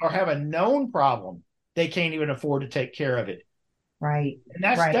when Right. they have a known problem, they can't even afford to take care of it. Right. And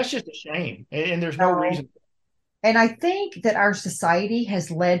that's Right. that's just a shame. And there's no No. reason. And I think that our society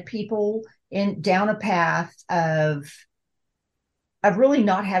has led people in down a path of really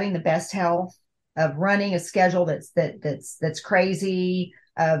not having the best health, of running a schedule that's crazy.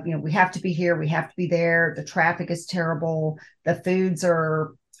 Of, we have to be here, we have to be there. The traffic is terrible. The foods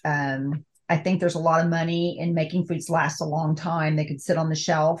are. I think there's a lot of money in making foods last a long time. They could sit on the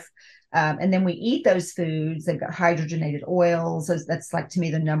shelf. And then we eat those foods. They've got hydrogenated oils. That's like, to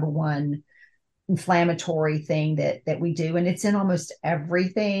me, the number one inflammatory thing that we do, and it's in almost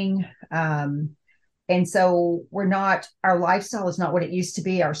everything. And so our lifestyle is not what it used to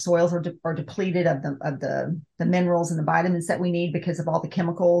be. Our soils are depleted of the minerals and the vitamins that we need because of all the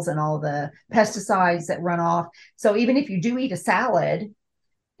chemicals and all the pesticides that run off. So even if you do eat a salad,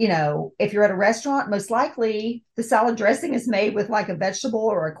 if you're at a restaurant, most likely the salad dressing is made with like a vegetable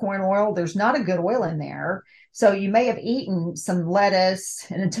or a corn oil. There's not a good oil in there. So you may have eaten some lettuce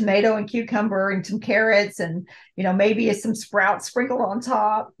and a tomato and cucumber and some carrots and, maybe some sprouts sprinkled on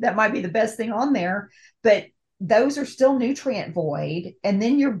top. That might be the best thing on there, but those are still nutrient void. And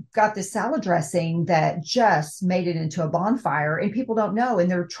then you've got this salad dressing that just made it into a bonfire and people don't know. And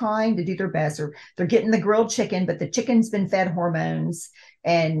they're trying to do their best, or they're getting the grilled chicken, but the chicken's been fed hormones.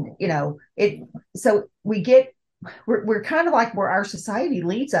 And, so we're kind of like where our society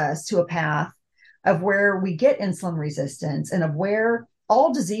leads us to a path of where we get insulin resistance and of where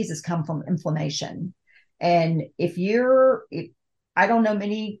all diseases come from inflammation. And I don't know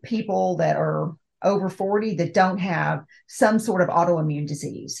many people that are over 40 that don't have some sort of autoimmune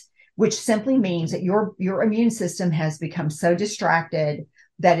disease, which simply means that your immune system has become so distracted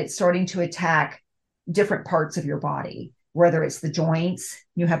that it's starting to attack different parts of your body, whether it's the joints,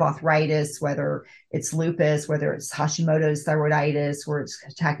 you have arthritis, whether it's lupus, whether it's Hashimoto's thyroiditis, where it's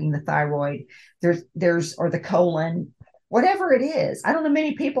attacking the thyroid, or the colon, whatever it is. I don't know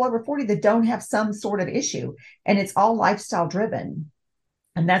many people over 40 that don't have some sort of issue, and it's all lifestyle driven.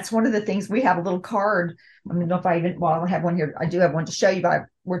 And that's one of the things. We have a little card. I don't know if I don't have one here. I do have one to show you, but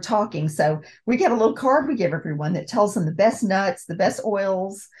we're talking. So we have a little card we give everyone that tells them the best nuts, the best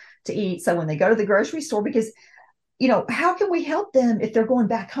oils to eat. So when they go to the grocery store, because, how can we help them if they're going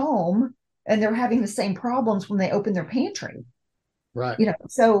back home and they're having the same problems when they open their pantry? Right.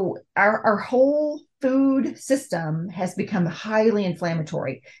 So our whole food system has become highly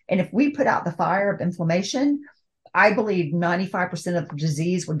inflammatory. And if we put out the fire of inflammation, I believe 95% of the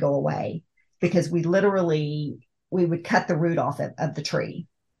disease would go away, because we would cut the root off of the tree,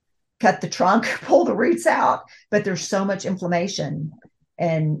 cut the trunk, pull the roots out. But there's so much inflammation.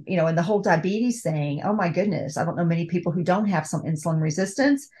 And, and the whole diabetes thing, oh my goodness, I don't know many people who don't have some insulin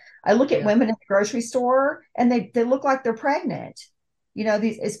resistance. I look at women in the grocery store and they look like they're pregnant.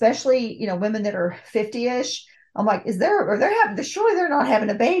 These, especially, women that are 50-ish. I'm like, surely they're not having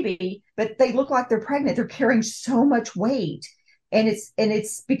a baby, but they look like they're pregnant. They're carrying so much weight. And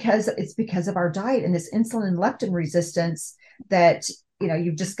it's because of our diet and this insulin and leptin resistance that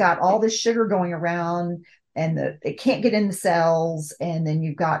you've just got all this sugar going around, and it can't get in the cells. And then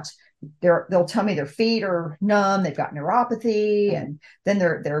you've got they'll tell me their feet are numb, they've got neuropathy, and then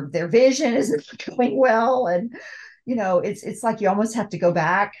their vision isn't going well. And it's like you almost have to go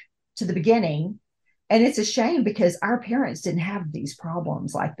back to the beginning. And it's a shame because our parents didn't have these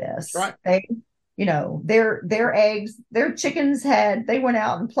problems like this. Right. Their eggs, their chickens they went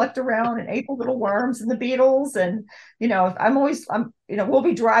out and plucked around and ate the little worms and the beetles. And, we'll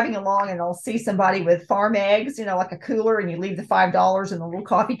be driving along and I'll see somebody with farm eggs, like a cooler, and you leave the $5 in the little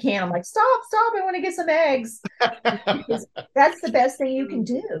coffee can. I'm like, stop, I want to get some eggs. Because that's the best thing you can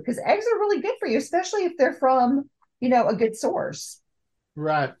do, because eggs are really good for you, especially if they're from, a good source.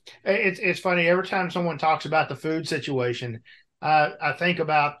 Right. It's funny. Every time someone talks about the food situation, I think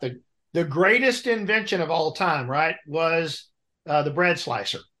about the greatest invention of all time, right, was the bread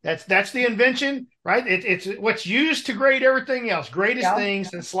slicer. That's the invention, right? It's what's used to grate everything else. Greatest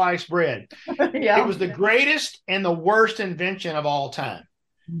things in sliced bread. It was the greatest and the worst invention of all time,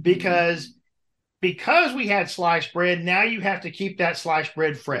 because we had sliced bread. Now you have to keep that sliced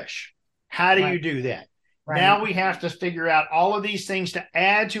bread fresh. How do you do that? Right. Now we have to figure out all of these things to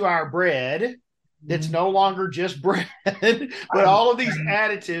add to our bread. That's no longer just bread, but all of these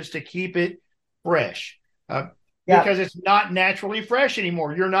additives to keep it fresh. Because it's not naturally fresh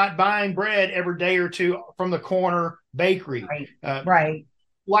anymore. You're not buying bread every day or two from the corner bakery. Right.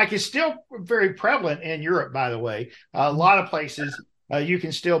 Like it's still very prevalent in Europe, by the way. A lot of places you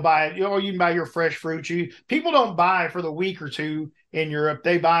can still buy, you can buy your fresh fruit. People don't buy for the week or two in Europe.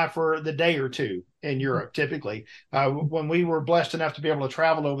 They buy for the day or two in Europe, typically. When we were blessed enough to be able to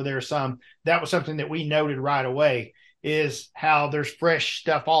travel over there that was something that we noted right away, is how there's fresh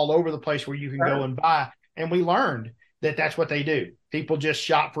stuff all over the place where you can go and buy. And we learned that that's what they do. People just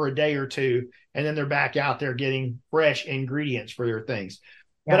shop for a day or two, and then they're back out there getting fresh ingredients for their things.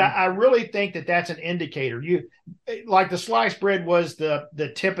 Yeah. But I really think that that's an indicator. Like the sliced bread was the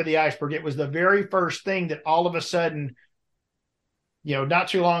tip of the iceberg. It was the very first thing that all of a sudden, not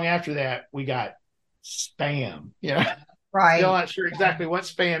too long after that, we got Spam. Right. Still not sure exactly what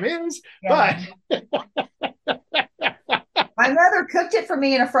Spam is, but my mother cooked it for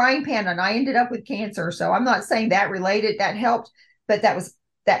me in a frying pan, and I ended up with cancer. So I'm not saying that helped, but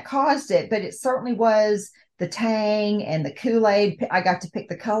that caused it. But it certainly was the tang and the Kool-Aid. I got to pick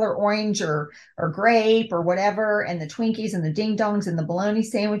the color orange or grape or whatever, and the Twinkies and the Ding Dongs and the bologna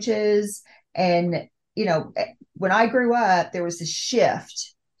sandwiches. And, when I grew up, there was this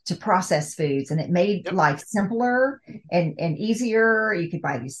shift to processed foods, and it made life simpler and easier. You could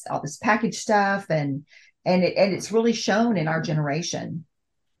buy all this packaged stuff, and it's really shown in our generation.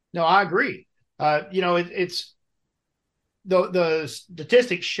 No, I agree. It's the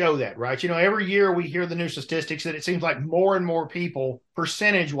statistics show that, right? Every year we hear the new statistics that it seems like more and more people,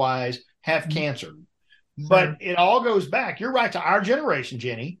 percentage wise, have cancer. But it all goes back, you're right, to our generation,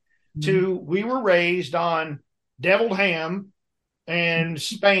 Jenny, we were raised on deviled ham and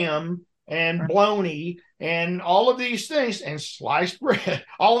Spam and bologna and all of these things, and sliced bread,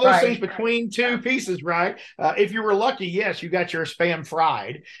 all of those things between two pieces, right? If you were lucky, yes, you got your Spam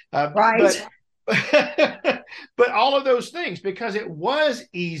fried. But all of those things, because it was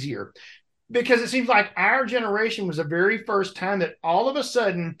easier, because it seems like our generation was the very first time that all of a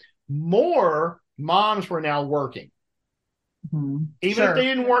sudden more moms were now working. Even if they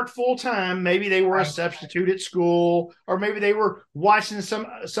didn't work full time, maybe they were a substitute at school, or maybe they were watching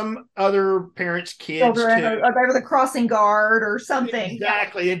some other parents' kids, or they were the crossing guard or something.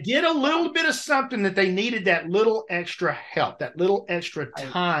 Exactly. It did a little bit of something that they needed, that little extra help, that little extra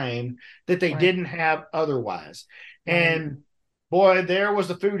time that they didn't have otherwise. And boy, there was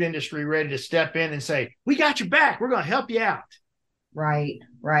the food industry ready to step in and say, "We got your back. We're going to help you out." Right.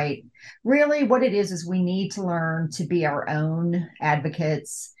 Really, what it is we need to learn to be our own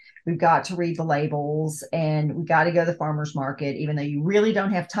advocates. We've got to read the labels, and we got to go to the farmer's market, even though you really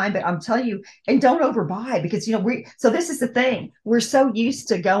don't have time. But I'm telling you, and don't overbuy, because, so this is the thing. We're so used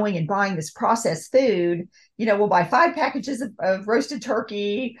to going and buying this processed food. We'll buy 5 packages of roasted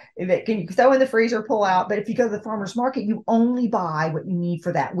turkey that can you throw in the freezer, pull out. But if you go to the farmer's market, you only buy what you need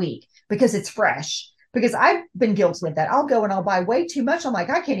for that week because it's fresh. Because I've been guilty of that. I'll go and I'll buy way too much. I'm like,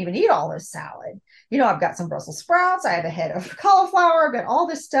 I can't even eat all this salad. I've got some Brussels sprouts. I have a head of cauliflower. I've got all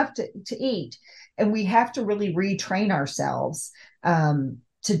this stuff to eat. And we have to really retrain ourselves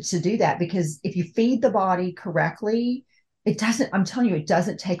to do that. Because if you feed the body correctly, I'm telling you, it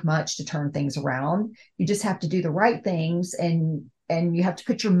doesn't take much to turn things around. You just have to do the right things, and you have to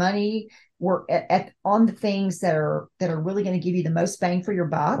put your money work on the things that are really going to give you the most bang for your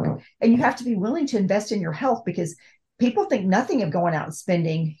buck. And you have to be willing to invest in your health, because people think nothing of going out and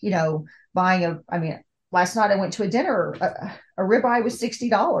spending, buying I mean, last night I went to a dinner, a ribeye was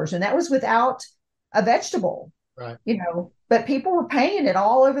 $60, and that was without a vegetable, Right. But people were paying it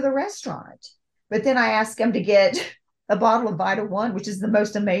all over the restaurant. But then I asked them to get a bottle of Vital One, which is one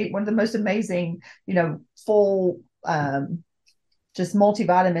of the most amazing, full, just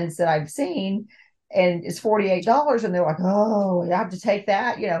multivitamins that I've seen. And it's $48. And they're like, oh, I have to take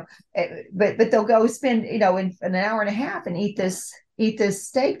that, but they'll go spend, in an hour and a half and eat this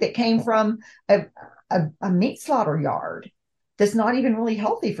steak that came from a meat slaughter yard that's not even really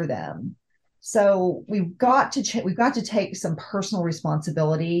healthy for them. So we've got to take some personal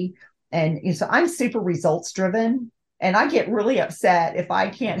responsibility. And so I'm super results driven, and I get really upset if I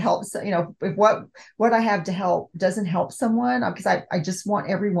can't help, if what I have to help doesn't help someone, because I just want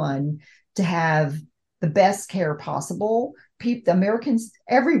everyone to have the best care possible. The Americans,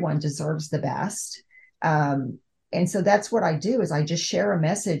 everyone deserves the best. And so that's what I do, is I just share a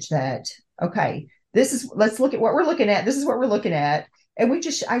message that, okay, let's look at what we're looking at. This is what we're looking at. And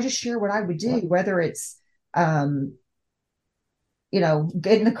I just share what I would do, whether it's, get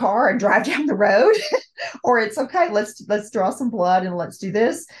in the car and drive down the road, or it's okay, let's draw some blood and let's do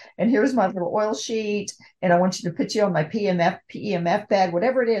this. And here's my little oil sheet. And I want you to put you on my PEMF bed,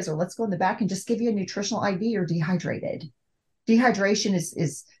 whatever it is, or let's go in the back and just give you a nutritional IV. Or dehydrated. Dehydration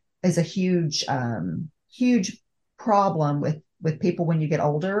is a huge, huge problem with people when you get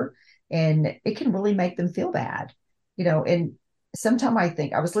older, and it can really make them feel bad, and sometimes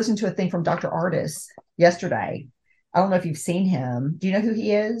I was listening to a thing from Dr. Ardis yesterday. I don't know if you've seen him. Do you know who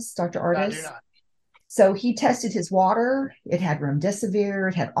he is, Dr. Ardis? I do not. So he tested his water. It had remdesivir.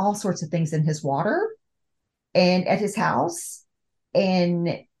 It had all sorts of things in his water and at his house.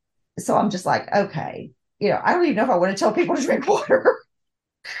 And so I'm just like, okay, I don't even know if I want to tell people to drink water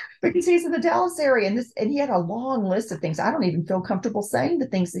because he's in the Dallas area, and he had a long list of things. I don't even feel comfortable saying the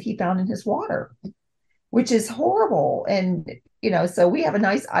things that he found in his water, which is horrible. And, so we have a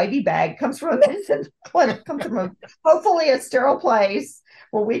nice IV bag, comes from a medicine clinic, comes from hopefully a sterile place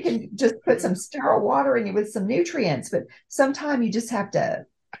where we can just put some sterile water in you with some nutrients. But sometimes you just have to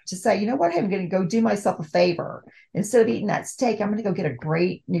say, you know what, I'm going to go do myself a favor. Instead of eating that steak, I'm going to go get a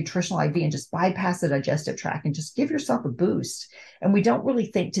great nutritional IV and just bypass the digestive tract and just give yourself a boost. And we don't really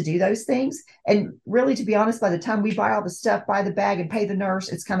think to do those things. And really, to be honest, by the time we buy all the stuff, buy the bag and pay the nurse,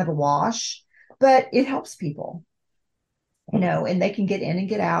 it's kind of a wash. But it helps people, and they can get in and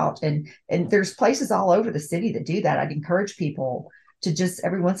get out. And there's places all over the city that do that. I'd encourage people to just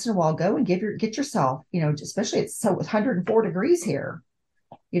every once in a while go and get yourself, especially it's so 104 degrees here,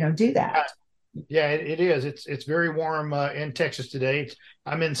 do that. Yeah, it is. It's very warm in Texas today.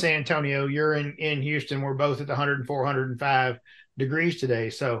 I'm in San Antonio. You're in Houston. We're both at the 104, 105 degrees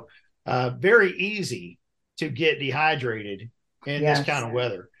today. So very easy to get dehydrated in this kind of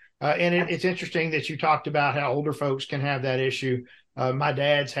weather. And it's interesting that you talked about how older folks can have that issue. My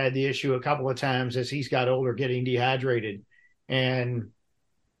dad's had the issue a couple of times as he's got older, getting dehydrated. And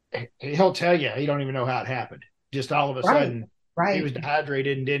he'll tell you he don't even know how it happened. Just all of a sudden, he was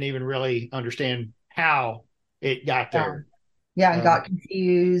dehydrated and didn't even really understand how it got there. Yeah, and got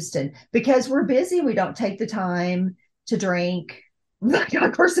confused. And because we're busy, we don't take the time to drink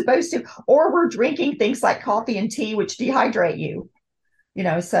like we're supposed to. Or we're drinking things like coffee and tea, which dehydrate you.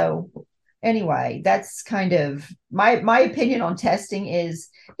 So anyway, that's kind of my opinion on testing is,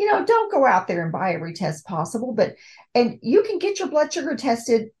 don't go out there and buy every test possible, and you can get your blood sugar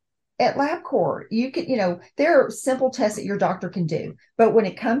tested at LabCorp. You can, there are simple tests that your doctor can do. But when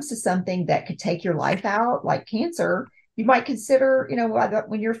it comes to something that could take your life out, like cancer, you might consider,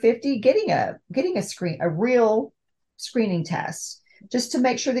 when you're 50, getting a real screening test just to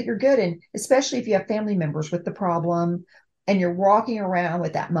make sure that you're good. And especially if you have family members with the problem, and you're walking around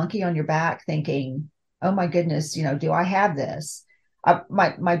with that monkey on your back thinking, oh my goodness, do I have this?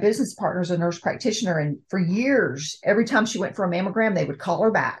 My business partner's a nurse practitioner. And for years, every time she went for a mammogram, they would call her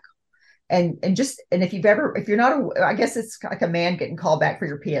back. And if you're not, I guess it's like a man getting called back for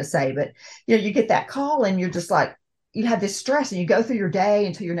your PSA, but you get that call and you're just like, you have this stress and you go through your day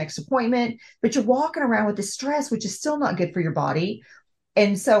until your next appointment, but you're walking around with this stress, which is still not good for your body.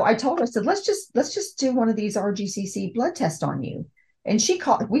 And so I told her, I said, let's just do one of these RGCC blood tests on you. And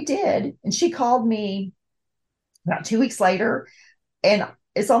we did. And she called me about 2 weeks later. And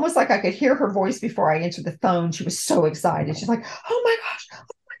it's almost like I could hear her voice before I answered the phone. She was so excited. She's like, oh my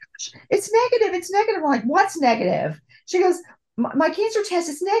gosh, it's negative. It's negative. I'm like, what's negative? She goes, my cancer test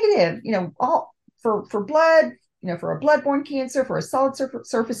is negative, all for blood, for a bloodborne cancer, for a solid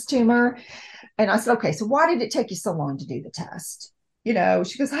surface tumor. And I said, okay, so why did it take you so long to do the test? She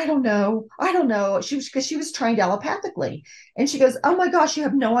goes, I don't know. Because she was trained telepathically. And she goes, oh my gosh, you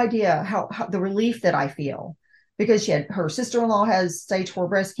have no idea how the relief that I feel, because her sister-in-law has stage 4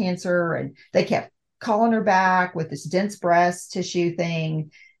 breast cancer, and they kept calling her back with this dense breast tissue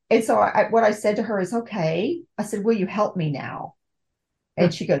thing. And so what I said to her is, okay, I said, will you help me now?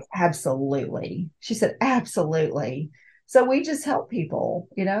 And she goes, absolutely. She said, absolutely. So we just help people,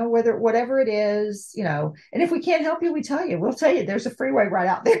 whatever it is, and if we can't help you, we'll tell you there's a freeway right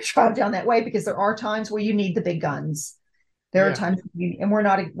out there, drive down that way, because there are times where you need the big guns. There are times,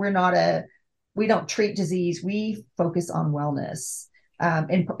 and we don't treat disease. We focus on wellness.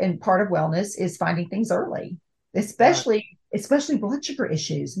 And part of wellness is finding things early, especially blood sugar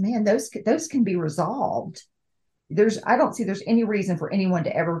issues. Man, those can be resolved. I don't see there's any reason for anyone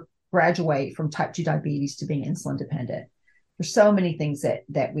to ever graduate from type 2 diabetes to being insulin dependent. There's so many things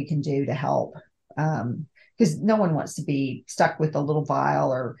that we can do to help, because no one wants to be stuck with a little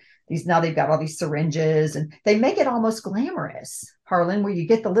vial, or now they've got all these syringes, and they make it almost glamorous, Harlan, where you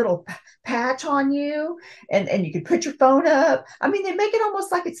get the little patch on you, and you can put your phone up. I mean, they make it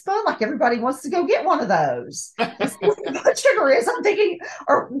almost like it's fun, like everybody wants to go get one of those. Blood sugar is, I'm thinking,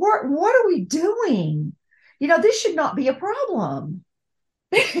 or what are we doing? This should not be a problem.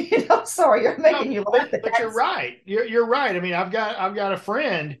 Sorry, you're making you laugh. But you're right. You're right. I mean, I've got a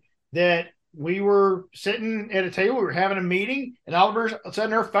friend that we were sitting at a table, we were having a meeting, and all of a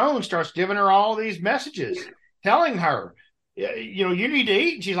sudden her phone starts giving her all these messages telling her, you need to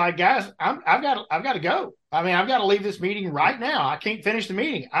eat. And she's like, guys, I've got to go. I mean, I've got to leave this meeting right now. I can't finish the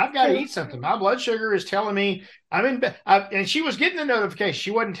meeting. I've got to eat something. My blood sugar is telling me I'm in bed. And she was getting the notification.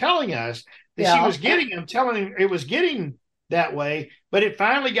 She wasn't telling us that she was getting them, telling him it was getting that way, but it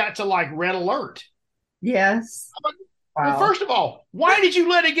finally got to like red alert. Yes. Well, first of all, why did you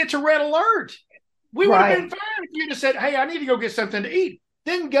let it get to red alert? We would have been fine if you just said, hey, I need to go get something to eat.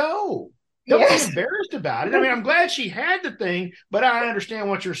 Then go. Don't be embarrassed about it. I mean, I'm glad she had the thing, but I understand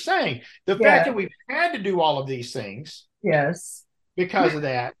what you're saying. The fact that we've had to do all of these things because of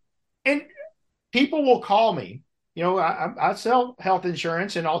that. And people will call me. I sell health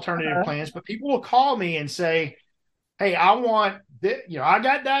insurance and alternative plans, but people will call me and say, hey, I want this, I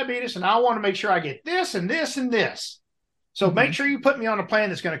got diabetes and I want to make sure I get this and this and this. So make sure you put me on a plan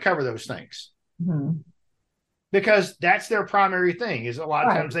that's going to cover those things. Because that's their primary thing, is a lot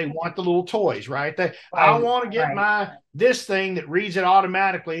of times they want the little toys, right? I want to get this thing that reads it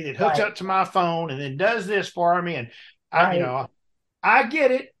automatically, that hooks up to my phone and then does this for me. And I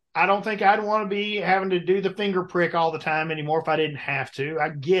get it. I don't think I'd want to be having to do the finger prick all the time anymore if I didn't have to. I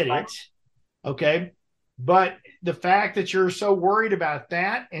get it. Okay. But the fact that you're so worried about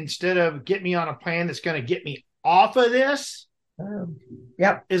that instead of get me on a plan that's going to get me off of this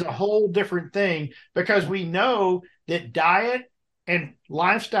is a whole different thing, because we know that diet and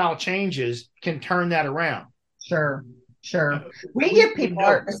lifestyle changes can turn that around. Sure. We give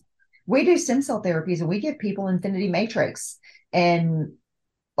people, we do stem cell therapies, and we give people Infinity Matrix. And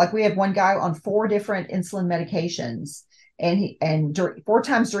like, we have one guy on 4 different insulin medications, and 4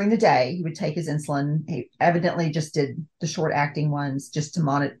 times during the day, he would take his insulin. He evidently just did the short acting ones just to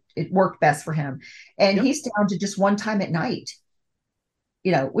monitor. It worked best for him. And he's down to just 1 time at night,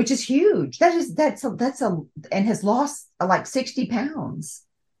 which is huge. And has lost like 60 pounds.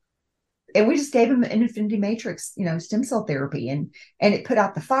 And we just gave him an Infinity Matrix, stem cell therapy, and it put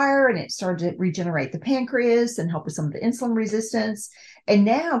out the fire, and it started to regenerate the pancreas and help with some of the insulin resistance. And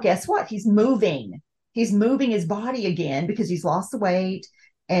now, guess what? He's moving his body again, because he's lost the weight.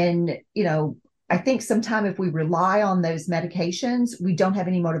 And, I think sometimes if we rely on those medications, we don't have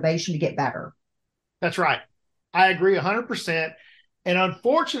any motivation to get better. That's right. I agree 100%. And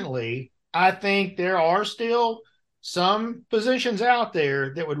unfortunately, I think there are still some physicians out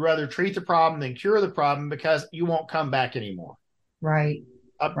there that would rather treat the problem than cure the problem, because you won't come back anymore. Right.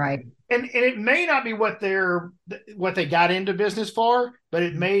 Right. And it may not be what they got into business for, but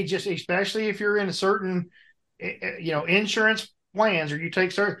it may just, especially if you're in a certain, insurance plans, or you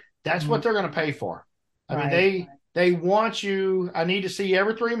take certain, that's what they're going to pay for. I mean, they want you, I need to see you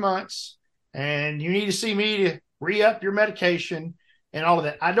every 3 months, and you need to see me to re-up your medication and all of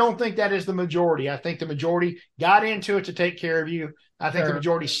that. I don't think that is the majority. I think the majority got into it to take care of you. I think the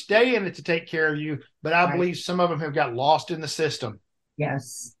majority stay in it to take care of you, but I believe some of them have got lost in the system.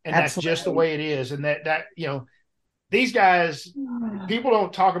 Yes. And that's just the way it is. And that, these guys, people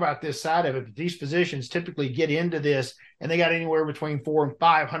don't talk about this side of it, but these physicians typically get into this and they got anywhere between $400,000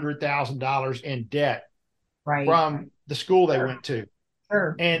 and $500,000 in debt from the school they went to.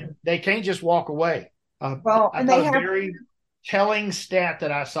 And they can't just walk away. And they have a very telling stat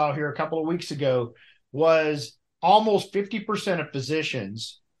that I saw here a couple of weeks ago was almost 50% of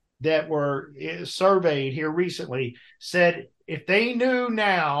physicians that were surveyed here recently said if they knew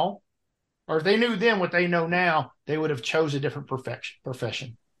now, or if they knew then what they know now, they would have chose a different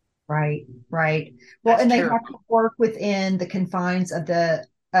profession. Right, right. Well, That's and they have terrible. to work within the confines of the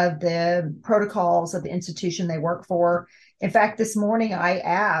protocols of the institution they work for. In fact, this morning I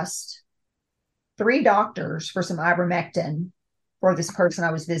asked three doctors for some ivermectin for this person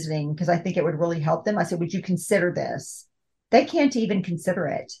I was visiting because I think it would really help them. I said, "Would you consider this?" They can't even consider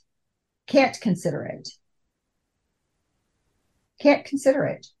it. Can't consider it. Can't consider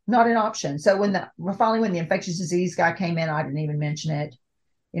it. Not an option. So when the infectious disease guy came in, I didn't even mention it.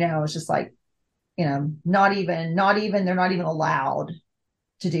 It's just like, not even they're not even allowed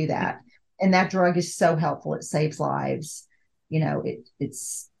to do that. And that drug is so helpful. It saves lives.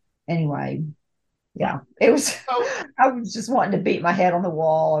 It's anyway. Yeah, it was. So, I was just wanting to beat my head on the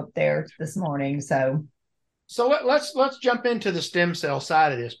wall up there this morning. So let's jump into the stem cell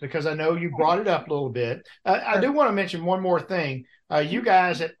side of this because I know you brought it up a little bit. I do want to mention one more thing. You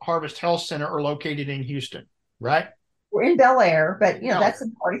guys at Harvest Health Center are located in Houston, right? we're in Bel Air, but Bel that's Air.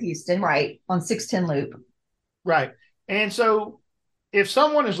 in part of Houston, right? On 610 Loop. Right. And so if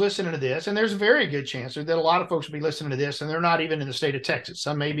someone is listening to this, and there's a very good chance that a lot of folks will be listening to this, and they're not even in the state of Texas.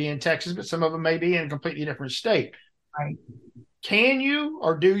 Some may be in Texas, but some of them may be in a completely different state. Right. Can you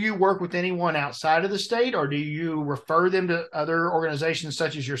or do you work with anyone outside of the state, or do you refer them to other organizations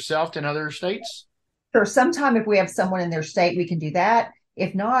such as yourself in other states? Sure. Sometime if we have someone in their state, we can do that.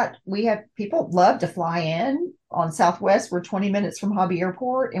 If not, we have people love to fly in on Southwest. We're 20 minutes from Hobby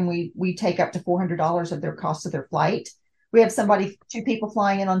Airport, and we take up to $400 of their cost of their flight. We have two people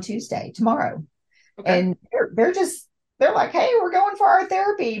flying in on Tuesday, tomorrow, Okay. and they're like, "Hey, we're going for our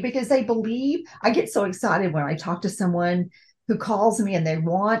therapy," because they believe. I get so excited when I talk to someone who calls me and they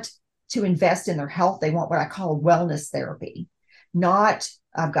want to invest in their health. They want what I call wellness therapy, not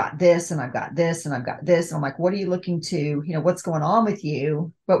I've got this and I've got this and I've got this. And I'm like, what are you looking to, what's going on with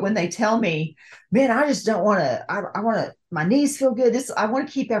you? But when they tell me, man, I just don't want to, I want to, my knees feel good. I want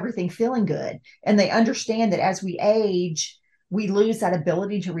to keep everything feeling good. And they understand that as we age, we lose that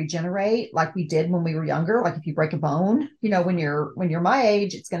ability to regenerate like we did when we were younger. Like if you break a bone, when you're my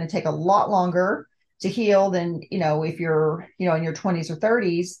age, it's going to take a lot longer to heal than, if you're, in your 20s or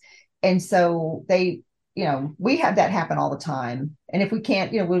 30s. And so we have that happen all the time. And if we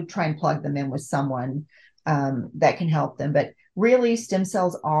can't, we'll try and plug them in with someone that can help them. But really, stem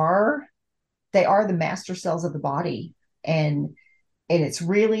cells are the master cells of the body. And it's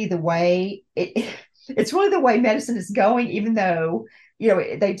really the way it's really the way medicine is going, even though,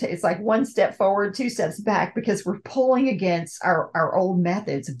 it's like one step forward, two steps back, because we're pulling against our old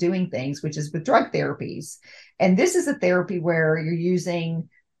methods of doing things, which is with drug therapies. And this is a therapy where you're using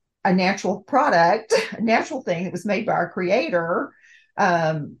a natural product, a natural thing that was made by our creator,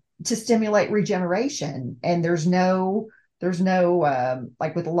 to stimulate regeneration. And there's no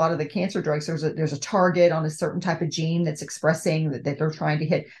like with a lot of the cancer drugs, there's a target on a certain type of gene that's expressing that they're trying to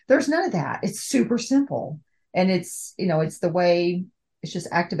hit. There's none of that. It's super simple. And it's the way it's just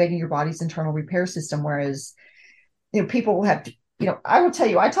activating your body's internal repair system. Whereas, people will have to, I will tell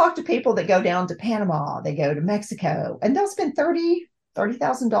you, I talk to people that go down to Panama, they go to Mexico, and they'll spend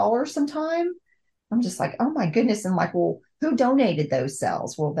 $30,000 sometime. I'm just like, oh my goodness. And I'm like, well, who donated those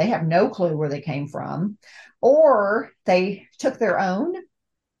cells? Well, they have no clue where they came from. Or they took their own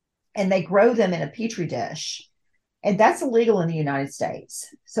and they grow them in a petri dish. And that's illegal in the United States.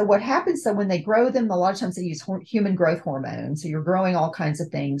 So what happens though, when they grow them, a lot of times they use human growth hormone. So you're growing all kinds of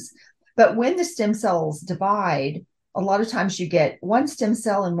things. But when the stem cells divide, a lot of times you get one stem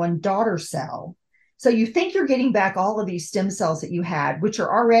cell and one daughter cell. So you think you're getting back all of these stem cells that you had, which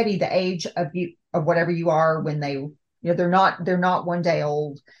are already the age of whatever you are when they're not 1 day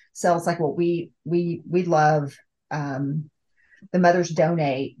old cells like what we love. The mothers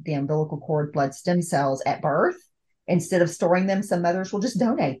donate the umbilical cord blood stem cells at birth instead of storing them. Some mothers will just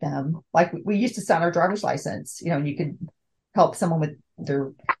donate them, like we used to sign our driver's license. And you could help someone with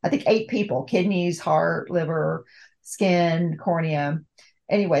I think 8 people: kidneys, heart, liver, skin, cornea.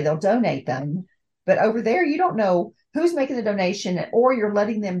 Anyway, they'll donate them. But over there, you don't know who's making the donation, or you're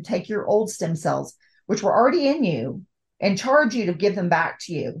letting them take your old stem cells, which were already in you, and charge you to give them back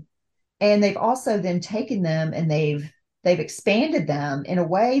to you. And they've also then taken them and they've expanded them in a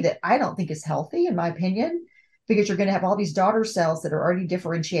way that I don't think is healthy, in my opinion, because you're going to have all these daughter cells that are already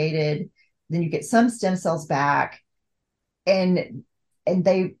differentiated. Then you get some stem cells back, and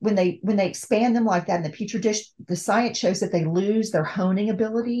they when they expand them like that in the petri dish, the science shows that they lose their honing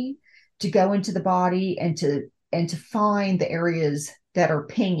ability to go into the body and to find the areas that are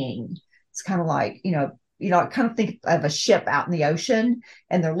pinging. It's kind of like, I kind of think of a ship out in the ocean,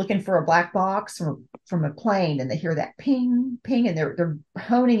 and they're looking for a black box from a plane, and they hear that ping, ping, and they're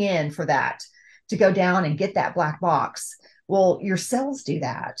honing in for that to go down and get that black box. Well, your cells do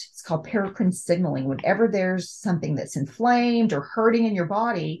that. It's called paracrine signaling. Whenever there's something that's inflamed or hurting in your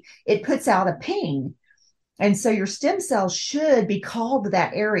body, it puts out a ping. And so your stem cells should be called to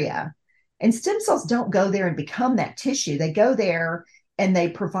that area. And stem cells don't go there and become that tissue. They go there and they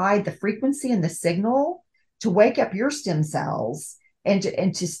provide the frequency and the signal to wake up your stem cells and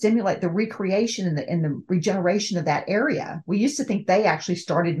to stimulate the recreation and the regeneration of that area. We used to think they actually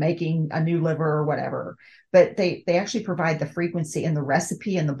started making a new liver or whatever, but they actually provide the frequency and the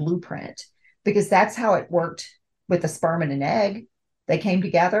recipe and the blueprint, because that's how it worked with the sperm and an egg. They came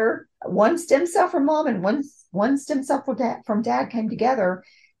together, one stem cell from mom and one stem cell from dad came together,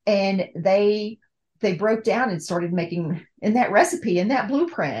 and they broke down and started making in that recipe, in that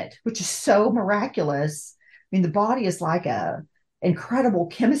blueprint, which is so miraculous. I mean, the body is like a incredible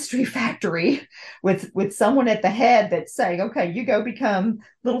chemistry factory with someone at the head that's saying, okay, you go become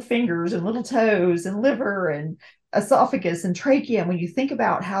little fingers and little toes and liver and esophagus and trachea. And when you think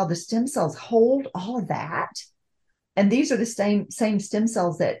about how the stem cells hold all of that, and these are the same stem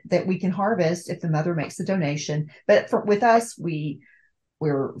cells that we can harvest if the mother makes the donation. But with us,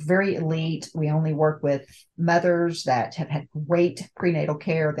 we're very elite. We only work with mothers that have had great prenatal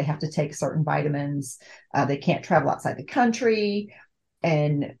care. They have to take certain vitamins. They can't travel outside the country,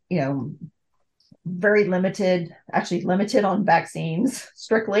 and very limited, actually limited on vaccines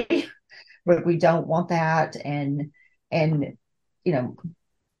strictly. But we don't want that, and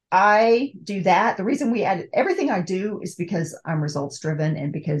I do that. The reason we added everything I do is because I'm results driven,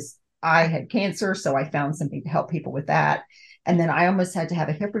 and because I had cancer, so I found something to help people with that. And then I almost had to have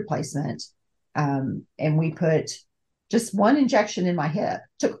a hip replacement. And we put just one injection in my hip.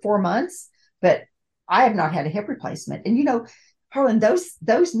 Took 4 months, but I have not had a hip replacement. And Harlan,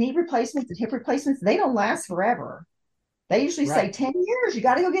 those knee replacements and hip replacements, they don't last forever. They usually say 10 years, you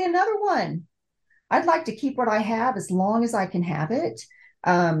got to go get another one. I'd like to keep what I have as long as I can have it.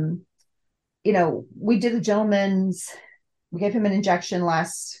 We did we gave him an injection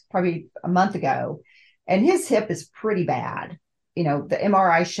probably a month ago, and his hip is pretty bad. The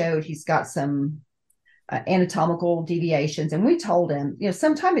MRI showed he's got some anatomical deviations, and we told him,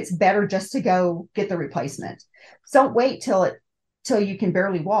 sometimes it's better just to go get the replacement. Don't wait till you can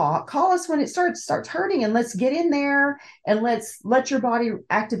barely walk. Call us when it starts hurting, and let's get in there and let's let your body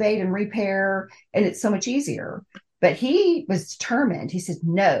activate and repair. And it's so much easier. But he was determined. He said,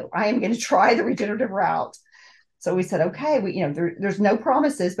 no, I am going to try the regenerative route. So we said, okay, there's no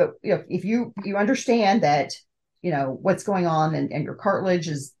promises, but if you understand that, what's going on, and your cartilage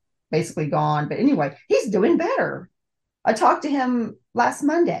is basically gone. But anyway, he's doing better. I talked to him last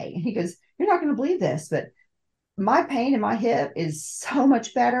Monday, and he goes, you're not going to believe this, but my pain in my hip is so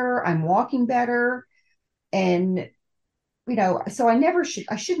much better. I'm walking better. And, so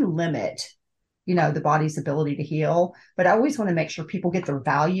I shouldn't limit, the body's ability to heal, but I always want to make sure people get their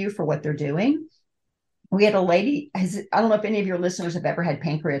value for what they're doing. We had a lady, I don't know if any of your listeners have ever had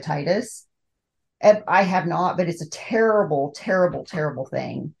pancreatitis. I have not, but it's a terrible, terrible, terrible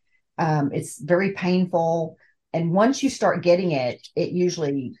thing. It's very painful. And once you start getting it, it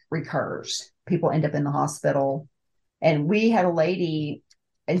usually recurs. People end up in the hospital. And we had a lady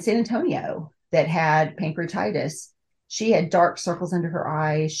in San Antonio that had pancreatitis. She had dark circles under her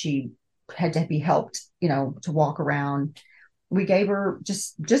eyes. She had to be helped, to walk around. We gave her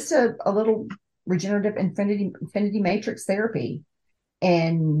just a little regenerative infinity matrix therapy.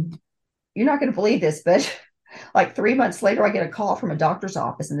 And you're not going to believe this, but like 3 months later, I get a call from a doctor's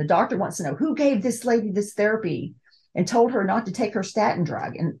office, and the doctor wants to know who gave this lady this therapy and told her not to take her statin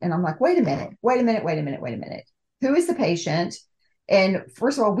drug. And I'm like, wait a minute. Who is the patient? And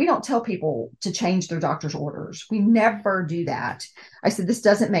first of all, we don't tell people to change their doctor's orders. We never do that. I said, this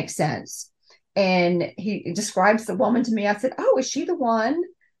doesn't make sense. And he describes the woman to me. I said, oh, is she the one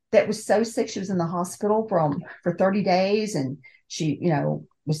that was so sick? She was in the hospital for 30 days, and she,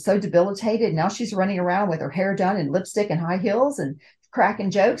 was so debilitated. Now she's running around with her hair done and lipstick and high heels and cracking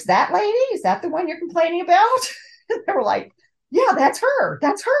jokes. That lady, is that the one you're complaining about? They were like, yeah, that's her.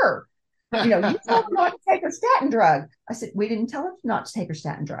 You told her not to take her statin drug. I said, we didn't tell her not to take her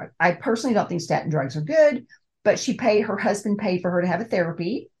statin drug. I personally don't think statin drugs are good, but her husband paid for her to have a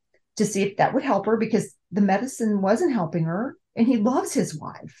therapy to see if that would help her, because the medicine wasn't helping her, and he loves his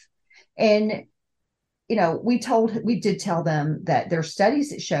wife. And, we did tell them that there are studies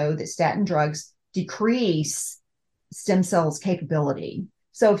that show that statin drugs decrease stem cells capability.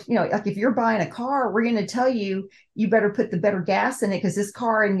 So, like if you're buying a car, we're going to tell you, you better put the better gas in it because this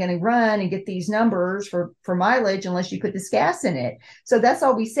car isn't going to run and get these numbers for mileage unless you put this gas in it. So that's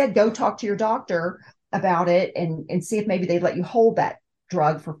all we said. Go talk to your doctor about it and see if maybe they let you hold that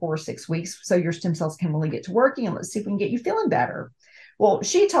drug for 4 or 6 weeks so your stem cells can really get to working, and let's see if we can get you feeling better. Well,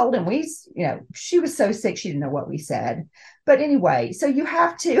 she told him she was so sick, she didn't know what we said. But anyway, so you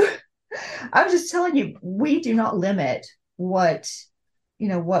have to, I'm just telling you, we do not limit what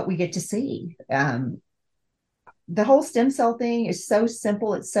we get to see. The whole stem cell thing is so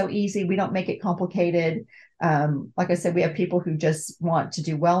simple. It's so easy. We don't make it complicated. Like I said, we have people who just want to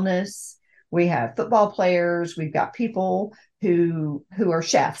do wellness. We have football players. We've got people who are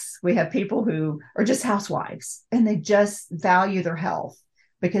chefs. We have people who are just housewives, and they just value their health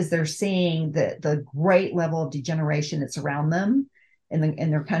because they're seeing the great level of degeneration that's around them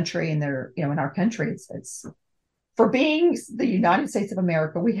in their country, and in our country. It's for being the United States of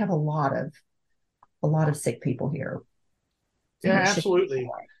America, we have a lot of sick people here. Yeah, absolutely.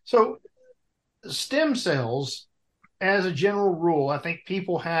 So stem cells, as a general rule, I think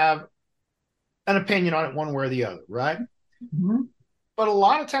people have an opinion on it one way or the other, right? Mm-hmm. But a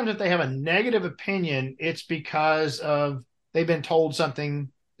lot of times if they have a negative opinion, it's because of they've been told something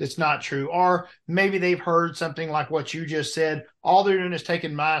that's not true, or maybe they've heard something like what you just said. All they're doing is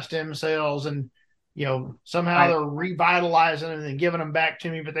taking my stem cells and somehow they're revitalizing them and giving them back to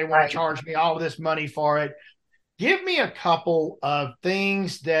me, but they want to charge me all of this money for it. Give me a couple of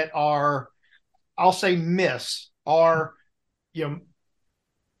things that are, I'll say, myths, or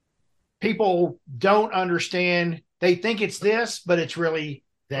people don't understand. They think it's this, but it's really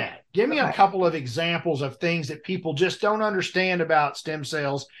that. Give me a couple of examples of things that people just don't understand about stem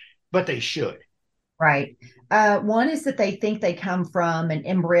cells, but they should. Right. One is that they think they come from an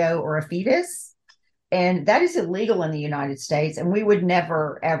embryo or a fetus, and that is illegal in the United States, and we would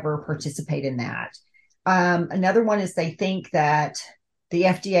never, ever participate in that. Another one is they think that the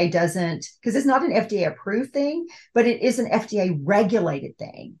FDA doesn't, because it's not an FDA approved thing, but it is an FDA regulated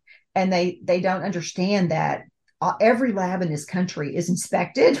thing. And they don't understand that every lab in this country is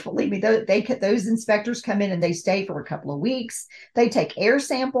inspected. Believe me, those inspectors come in and they stay for a couple of weeks. They take air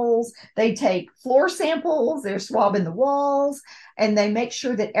samples, they take floor samples, they're swabbing the walls, and they make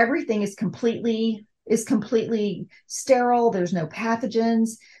sure that everything is completely sterile. There's no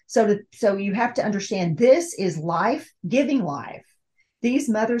pathogens. So you have to understand, this is life, giving life. These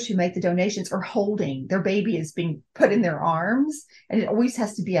mothers who make the donations are holding their baby, is being put in their arms, and it always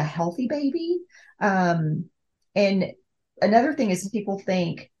has to be a healthy baby. And another thing is people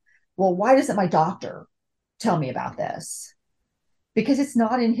think, well, why doesn't my doctor tell me about this? Because it's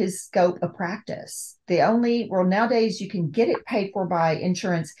not in his scope of practice. Nowadays you can get it paid for by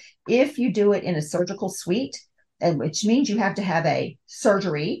insurance if you do it in a surgical suite, and which means you have to have a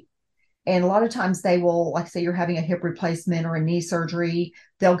surgery. And a lot of times they will, like say you're having a hip replacement or a knee surgery,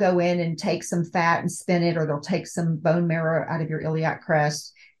 they'll go in and take some fat and spin it, or they'll take some bone marrow out of your iliac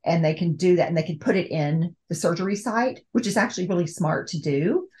crest, and they can do that, and they can put it in the surgery site, which is actually really smart to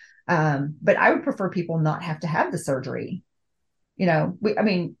do. But I would prefer people not have to have the surgery.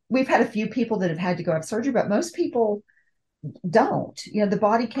 We've had a few people that have had to go have surgery, but most people don't. The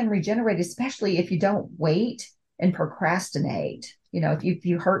body can regenerate, especially if you don't wait and procrastinate. If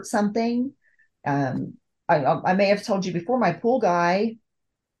you hurt something, I may have told you before, my pool guy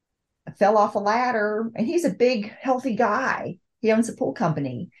fell off a ladder, and he's a big, healthy guy. He owns a pool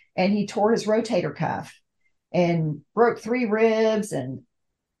company, and he tore his rotator cuff and broke 3 ribs, and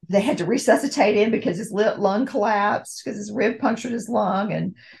they had to resuscitate him because his lung collapsed because his rib punctured his lung,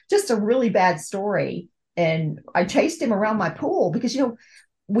 and just a really bad story. And I chased him around my pool because,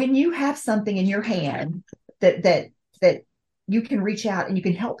 when you have something in your hand that you can reach out and you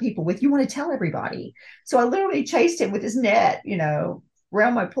can help people with, you want to tell everybody. So I literally chased him with his net,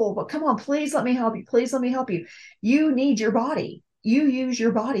 around my pool. But come on, please let me help you. Please let me help you. You need your body. You use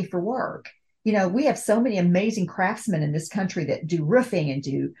your body for work. We have so many amazing craftsmen in this country that do roofing and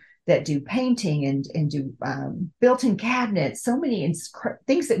do painting and do built-in cabinets, so many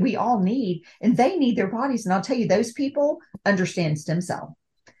things that we all need, and they need their bodies. And I'll tell you, those people understand stem cell,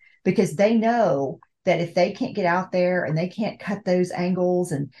 because they know that if they can't get out there and they can't cut those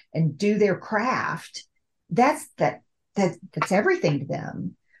angles and do their craft, that's everything to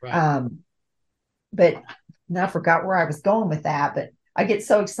them. Right. But now I forgot where I was going with that, but I get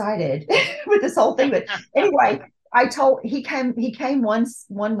so excited with this whole thing. But anyway, he came one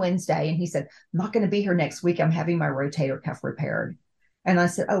Wednesday, and he said, I'm not going to be here next week. I'm having my rotator cuff repaired. And I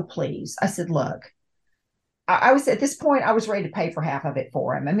said, oh, please. I said, look, I was at this point, I was ready to pay for half of it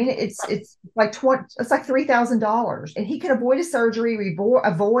for him. I mean, it's like it's like $3,000, and he could avoid a surgery,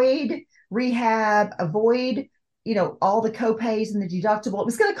 avoid rehab, avoid all the copays and the deductible. It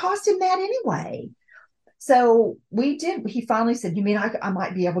was going to cost him that anyway. So we did. He finally said, "You mean I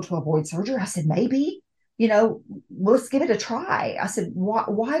might be able to avoid surgery?" I said, "Maybe. Let's give it a try." I said, "Why?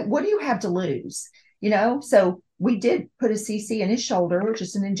 What do you have to lose?" So we did put a CC in his shoulder,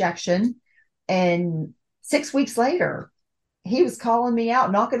 just an injection, and 6 weeks later, he was calling me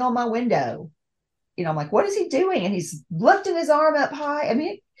out, knocking on my window. I'm like, what is he doing? And he's lifting his arm up high. I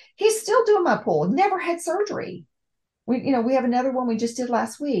mean, he's still doing my pull. Never had surgery. We have another one we just did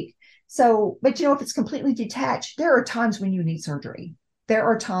last week. So, but if it's completely detached, there are times when you need surgery. There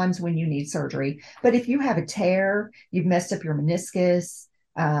are times when you need surgery. But if you have a tear, you've messed up your meniscus,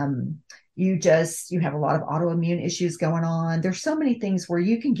 you have a lot of autoimmune issues going on. There's so many things where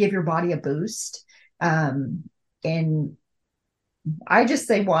you can give your body a boost. And I just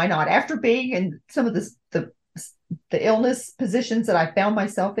say, why not? After being in some of the illness positions that I found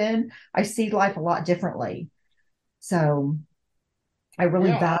myself in, I see life a lot differently. So I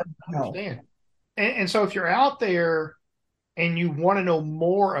really value health. Understand. And so if you're out there and you want to know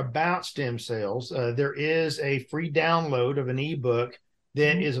more about stem cells, there is a free download of an ebook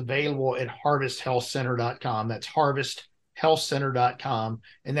that is available at harvesthealthcenter.com. That's harvesthealthcenter.com.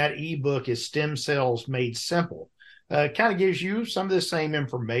 And that ebook is Stem Cells Made Simple. It kind of gives you some of the same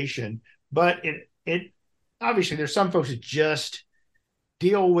information, but it obviously there's some folks that just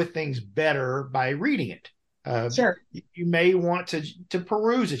deal with things better by reading it. Sure. You may want to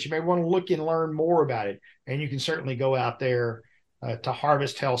peruse it. You may want to look and learn more about it. And you can certainly go out there to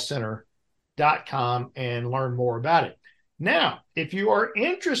harvesthealthcenter.com and learn more about it. Now, if you are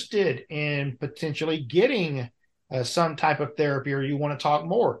interested in potentially getting some type of therapy, or you want to talk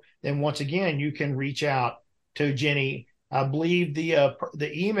more, then once again, you can reach out to Jenny. I believe the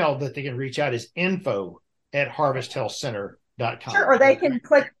email that they can reach out is info@harvesthealthcenter.com. Sure, or they can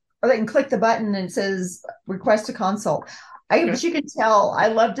click the button and it says request a consult. But you can tell I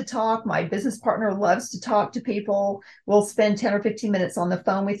love to talk. My business partner loves to talk to people. We'll spend 10 or 15 minutes on the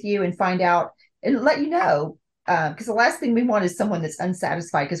phone with you and find out and let you know. Because the last thing we want is someone that's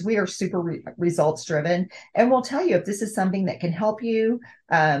unsatisfied, because we are super results driven, and we'll tell you if this is something that can help you.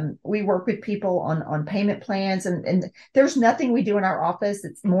 We work with people on payment plans, and there's nothing we do in our office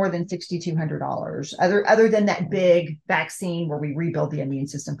that's more than $6,200 other than that big vaccine where we rebuild the immune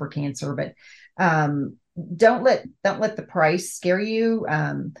system for cancer. But don't let the price scare you.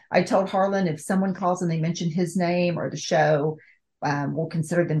 I told Harlan, if someone calls and they mention his name or the show, we'll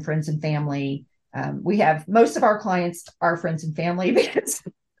consider them friends and family. We have most of our clients are friends and family because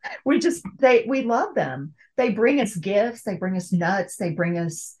we love them. They bring us gifts, they bring us nuts, they bring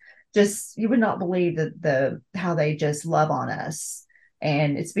us you would not believe how they just love on us.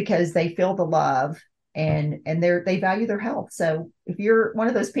 And it's because they feel the love and they value their health. So if you're one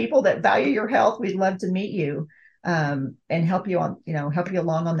of those people that value your health, we'd love to meet you and help you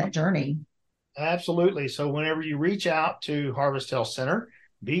along on that journey. Absolutely. So whenever you reach out to Harvest Health Center,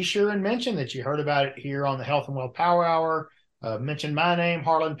 be sure and mention that you heard about it here on the Health and Wealth Power Hour. Mention my name,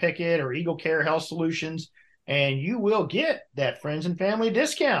 Harlan Pickett, or Eagle Care Health Solutions, and you will get that friends and family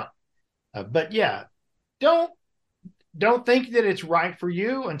discount. But yeah, don't think that it's right for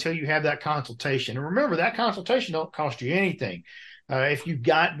you until you have that consultation. And remember, that consultation don't cost you anything. If you've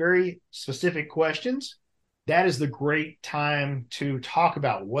got very specific questions, that is the great time to talk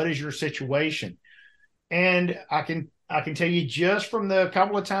about what is your situation. And I can tell you, just from the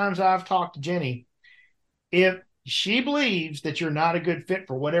couple of times I've talked to Jenny, if she believes that you're not a good fit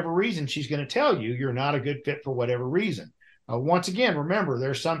for whatever reason, she's going to tell you you're not a good fit for whatever reason. Once again, remember,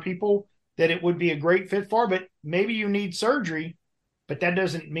 there's some people that it would be a great fit for, but maybe you need surgery, but that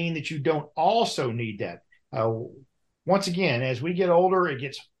doesn't mean that you don't also need that. Once again, as we get older, it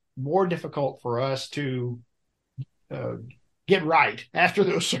gets more difficult for us to get right after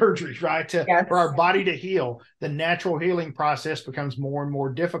those surgeries, right? Yes. For our body to heal. The natural healing process becomes more and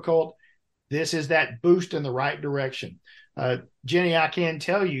more difficult. This is that boost in the right direction. Jenny, I can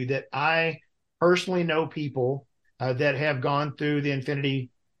tell you that I personally know people that have gone through the Infinity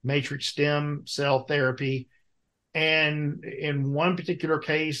Matrix stem cell therapy. And in one particular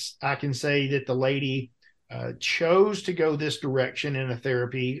case, I can say that the lady chose to go this direction in a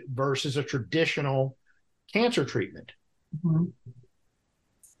therapy versus a traditional cancer treatment. Mm-hmm.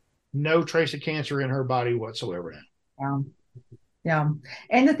 No trace of cancer in her body whatsoever now. Yeah.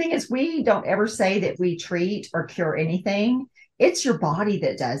 And the thing is, we don't ever say that we treat or cure anything. It's your body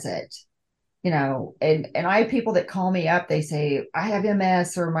that does it. And I have people that call me up, they say, I have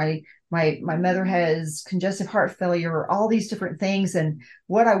MS, or my mother has congestive heart failure, or all these different things. And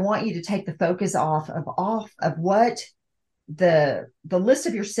what I want you to take the focus off of what the list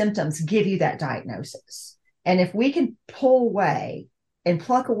of your symptoms give you that diagnosis. And if we can pull away and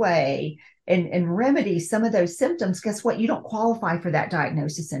pluck away and remedy some of those symptoms, guess what? You don't qualify for that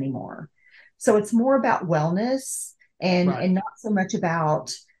diagnosis anymore. So it's more about wellness and not so much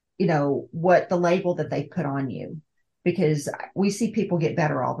about, what the label that they put on you, because we see people get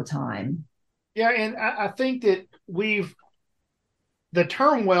better all the time. Yeah. And I think that the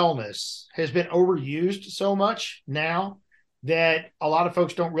term wellness has been overused so much now that a lot of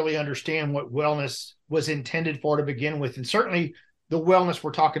folks don't really understand what wellness was intended for to begin with. And certainly the wellness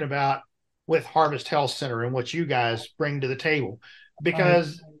we're talking about with Harvest Health Center and what you guys bring to the table,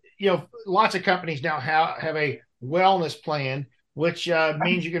 because, lots of companies now have a wellness plan, which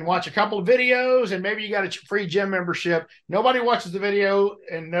means you can watch a couple of videos and maybe you got a free gym membership. Nobody watches the video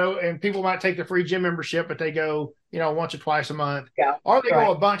and people might take the free gym membership, but they go, once or twice a month, or they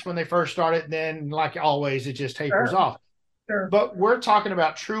go a bunch when they first start it. And then, like always, it just tapers off. Sure. But we're talking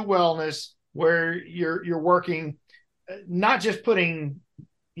about true wellness, where you're working, not just putting,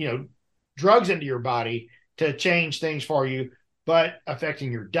 drugs into your body to change things for you, but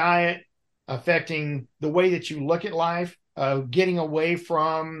affecting your diet, affecting the way that you look at life, getting away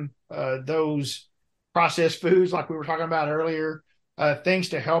from those processed foods like we were talking about earlier, things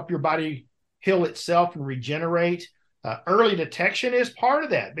to help your body heal itself and regenerate. Early detection is part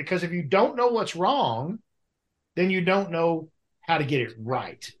of that, because if you don't know what's wrong, then you don't know how to get it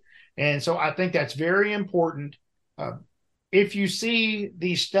right. And so I think that's very important. If you see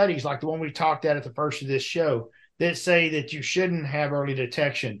these studies like the one we talked at the first of this show that say that you shouldn't have early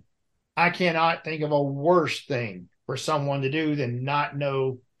detection, I cannot think of a worse thing for someone to do than not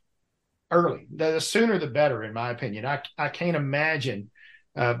know early. The sooner the better, in my opinion. I can't imagine.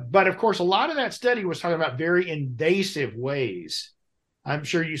 But of course, a lot of that study was talking about very invasive ways. I'm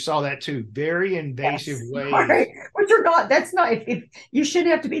sure you saw that too. Very invasive ways. Right. Which are not, that's not, if you shouldn't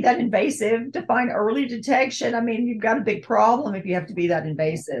have to be that invasive to find early detection. I mean, you've got a big problem if you have to be that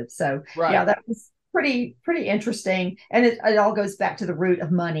invasive. So yeah, that was pretty interesting. And it all goes back to the root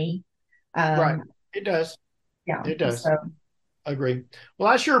of money. Right. It does. Yeah. It does. So. Agree. Well,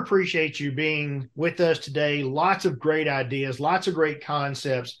 I sure appreciate you being with us today. Lots of great ideas, lots of great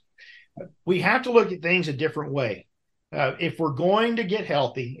concepts. We have to look at things a different way. If we're going to get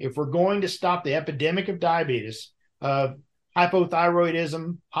healthy, if we're going to stop the epidemic of diabetes,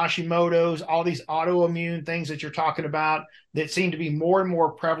 hypothyroidism, Hashimoto's, all these autoimmune things that you're talking about that seem to be more and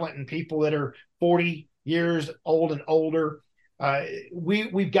more prevalent in people that are 40 years old and older,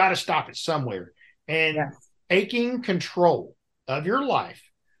 we've got to stop it somewhere. And taking control of your life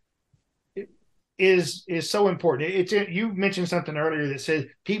is so important. You mentioned something earlier that said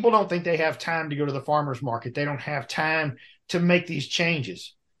people don't think they have time to go to the farmer's market. They don't have time to make these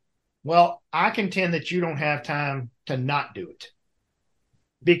changes. Well, I contend that you don't have time to not do it,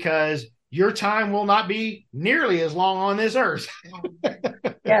 because your time will not be nearly as long on this earth.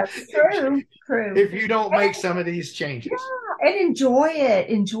 Yes, true. If you don't make some of these changes. Yeah, and enjoy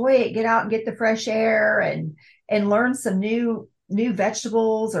it. Get out and get the fresh air and learn some new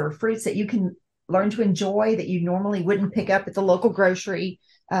vegetables or fruits that you can learn to enjoy that you normally wouldn't pick up at the local grocery.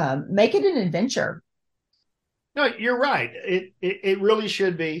 Make it an adventure. No, you're right. It really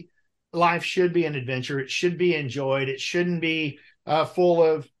should be. Life should be an adventure. It should be enjoyed. It shouldn't be full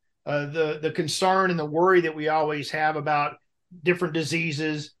of the concern and the worry that we always have about different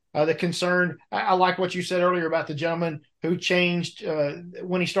diseases. The concern. I like what you said earlier about the gentleman who changed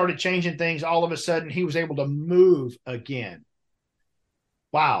when he started changing things. All of a sudden, he was able to move again.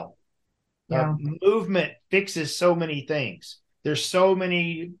 Wow. Yeah. Movement fixes so many things. There's so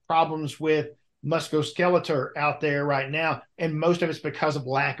many problems with musculoskeletal out there right now, and most of it's because of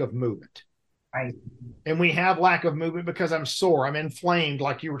lack of movement. Right. And we have lack of movement because I'm sore, I'm inflamed,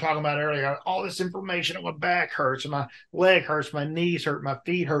 like you were talking about earlier. All this inflammation on my back hurts, and my leg hurts, my knees hurt, my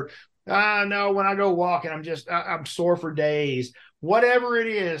feet hurt. No, when I go walking, I'm sore for days. Whatever it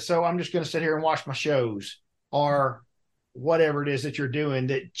is, so I'm just going to sit here and watch my shows, or whatever it is that you're doing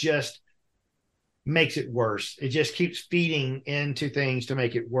that just makes it worse. It just keeps feeding into things to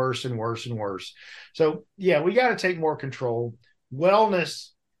make it worse and worse and worse. So yeah, we got to take more control. Wellness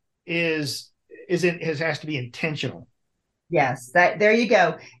has to be intentional. Yes, there you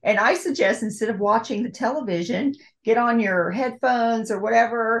go. And I suggest, instead of watching the television, get on your headphones or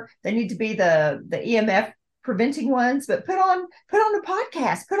whatever. They need to be the EMF preventing ones, but put on a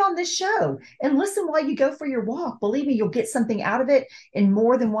podcast, put on this show and listen while you go for your walk. Believe me, you'll get something out of it in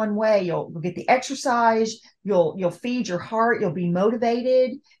more than one way. You'll get the exercise, you'll feed your heart, you'll be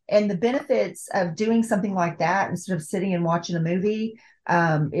motivated. And the benefits of doing something like that instead of sitting and watching a movie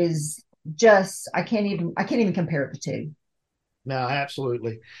is just I can't even compare the two. No,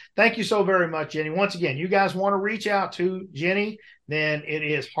 absolutely. Thank you so very much, Jenny. Once again, you guys want to reach out to Jenny, then it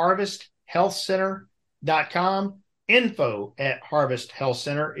is harvesthealthcenter.com. Info at Harvest Health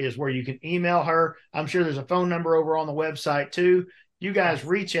Center is where you can email her. I'm sure there's a phone number over on the website too. You guys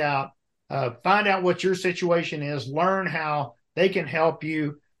reach out, find out what your situation is, learn how they can help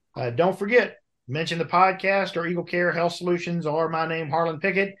you. Don't forget, mention the podcast or Eagle Care Health Solutions or my name, Harlan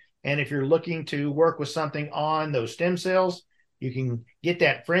Pickett. And if you're looking to work with something on those stem cells, you can get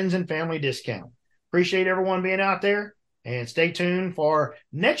that friends and family discount. Appreciate everyone being out there, and stay tuned for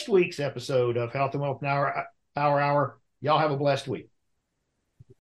next week's episode of Health and Wealth Power Hour. Y'all have a blessed week.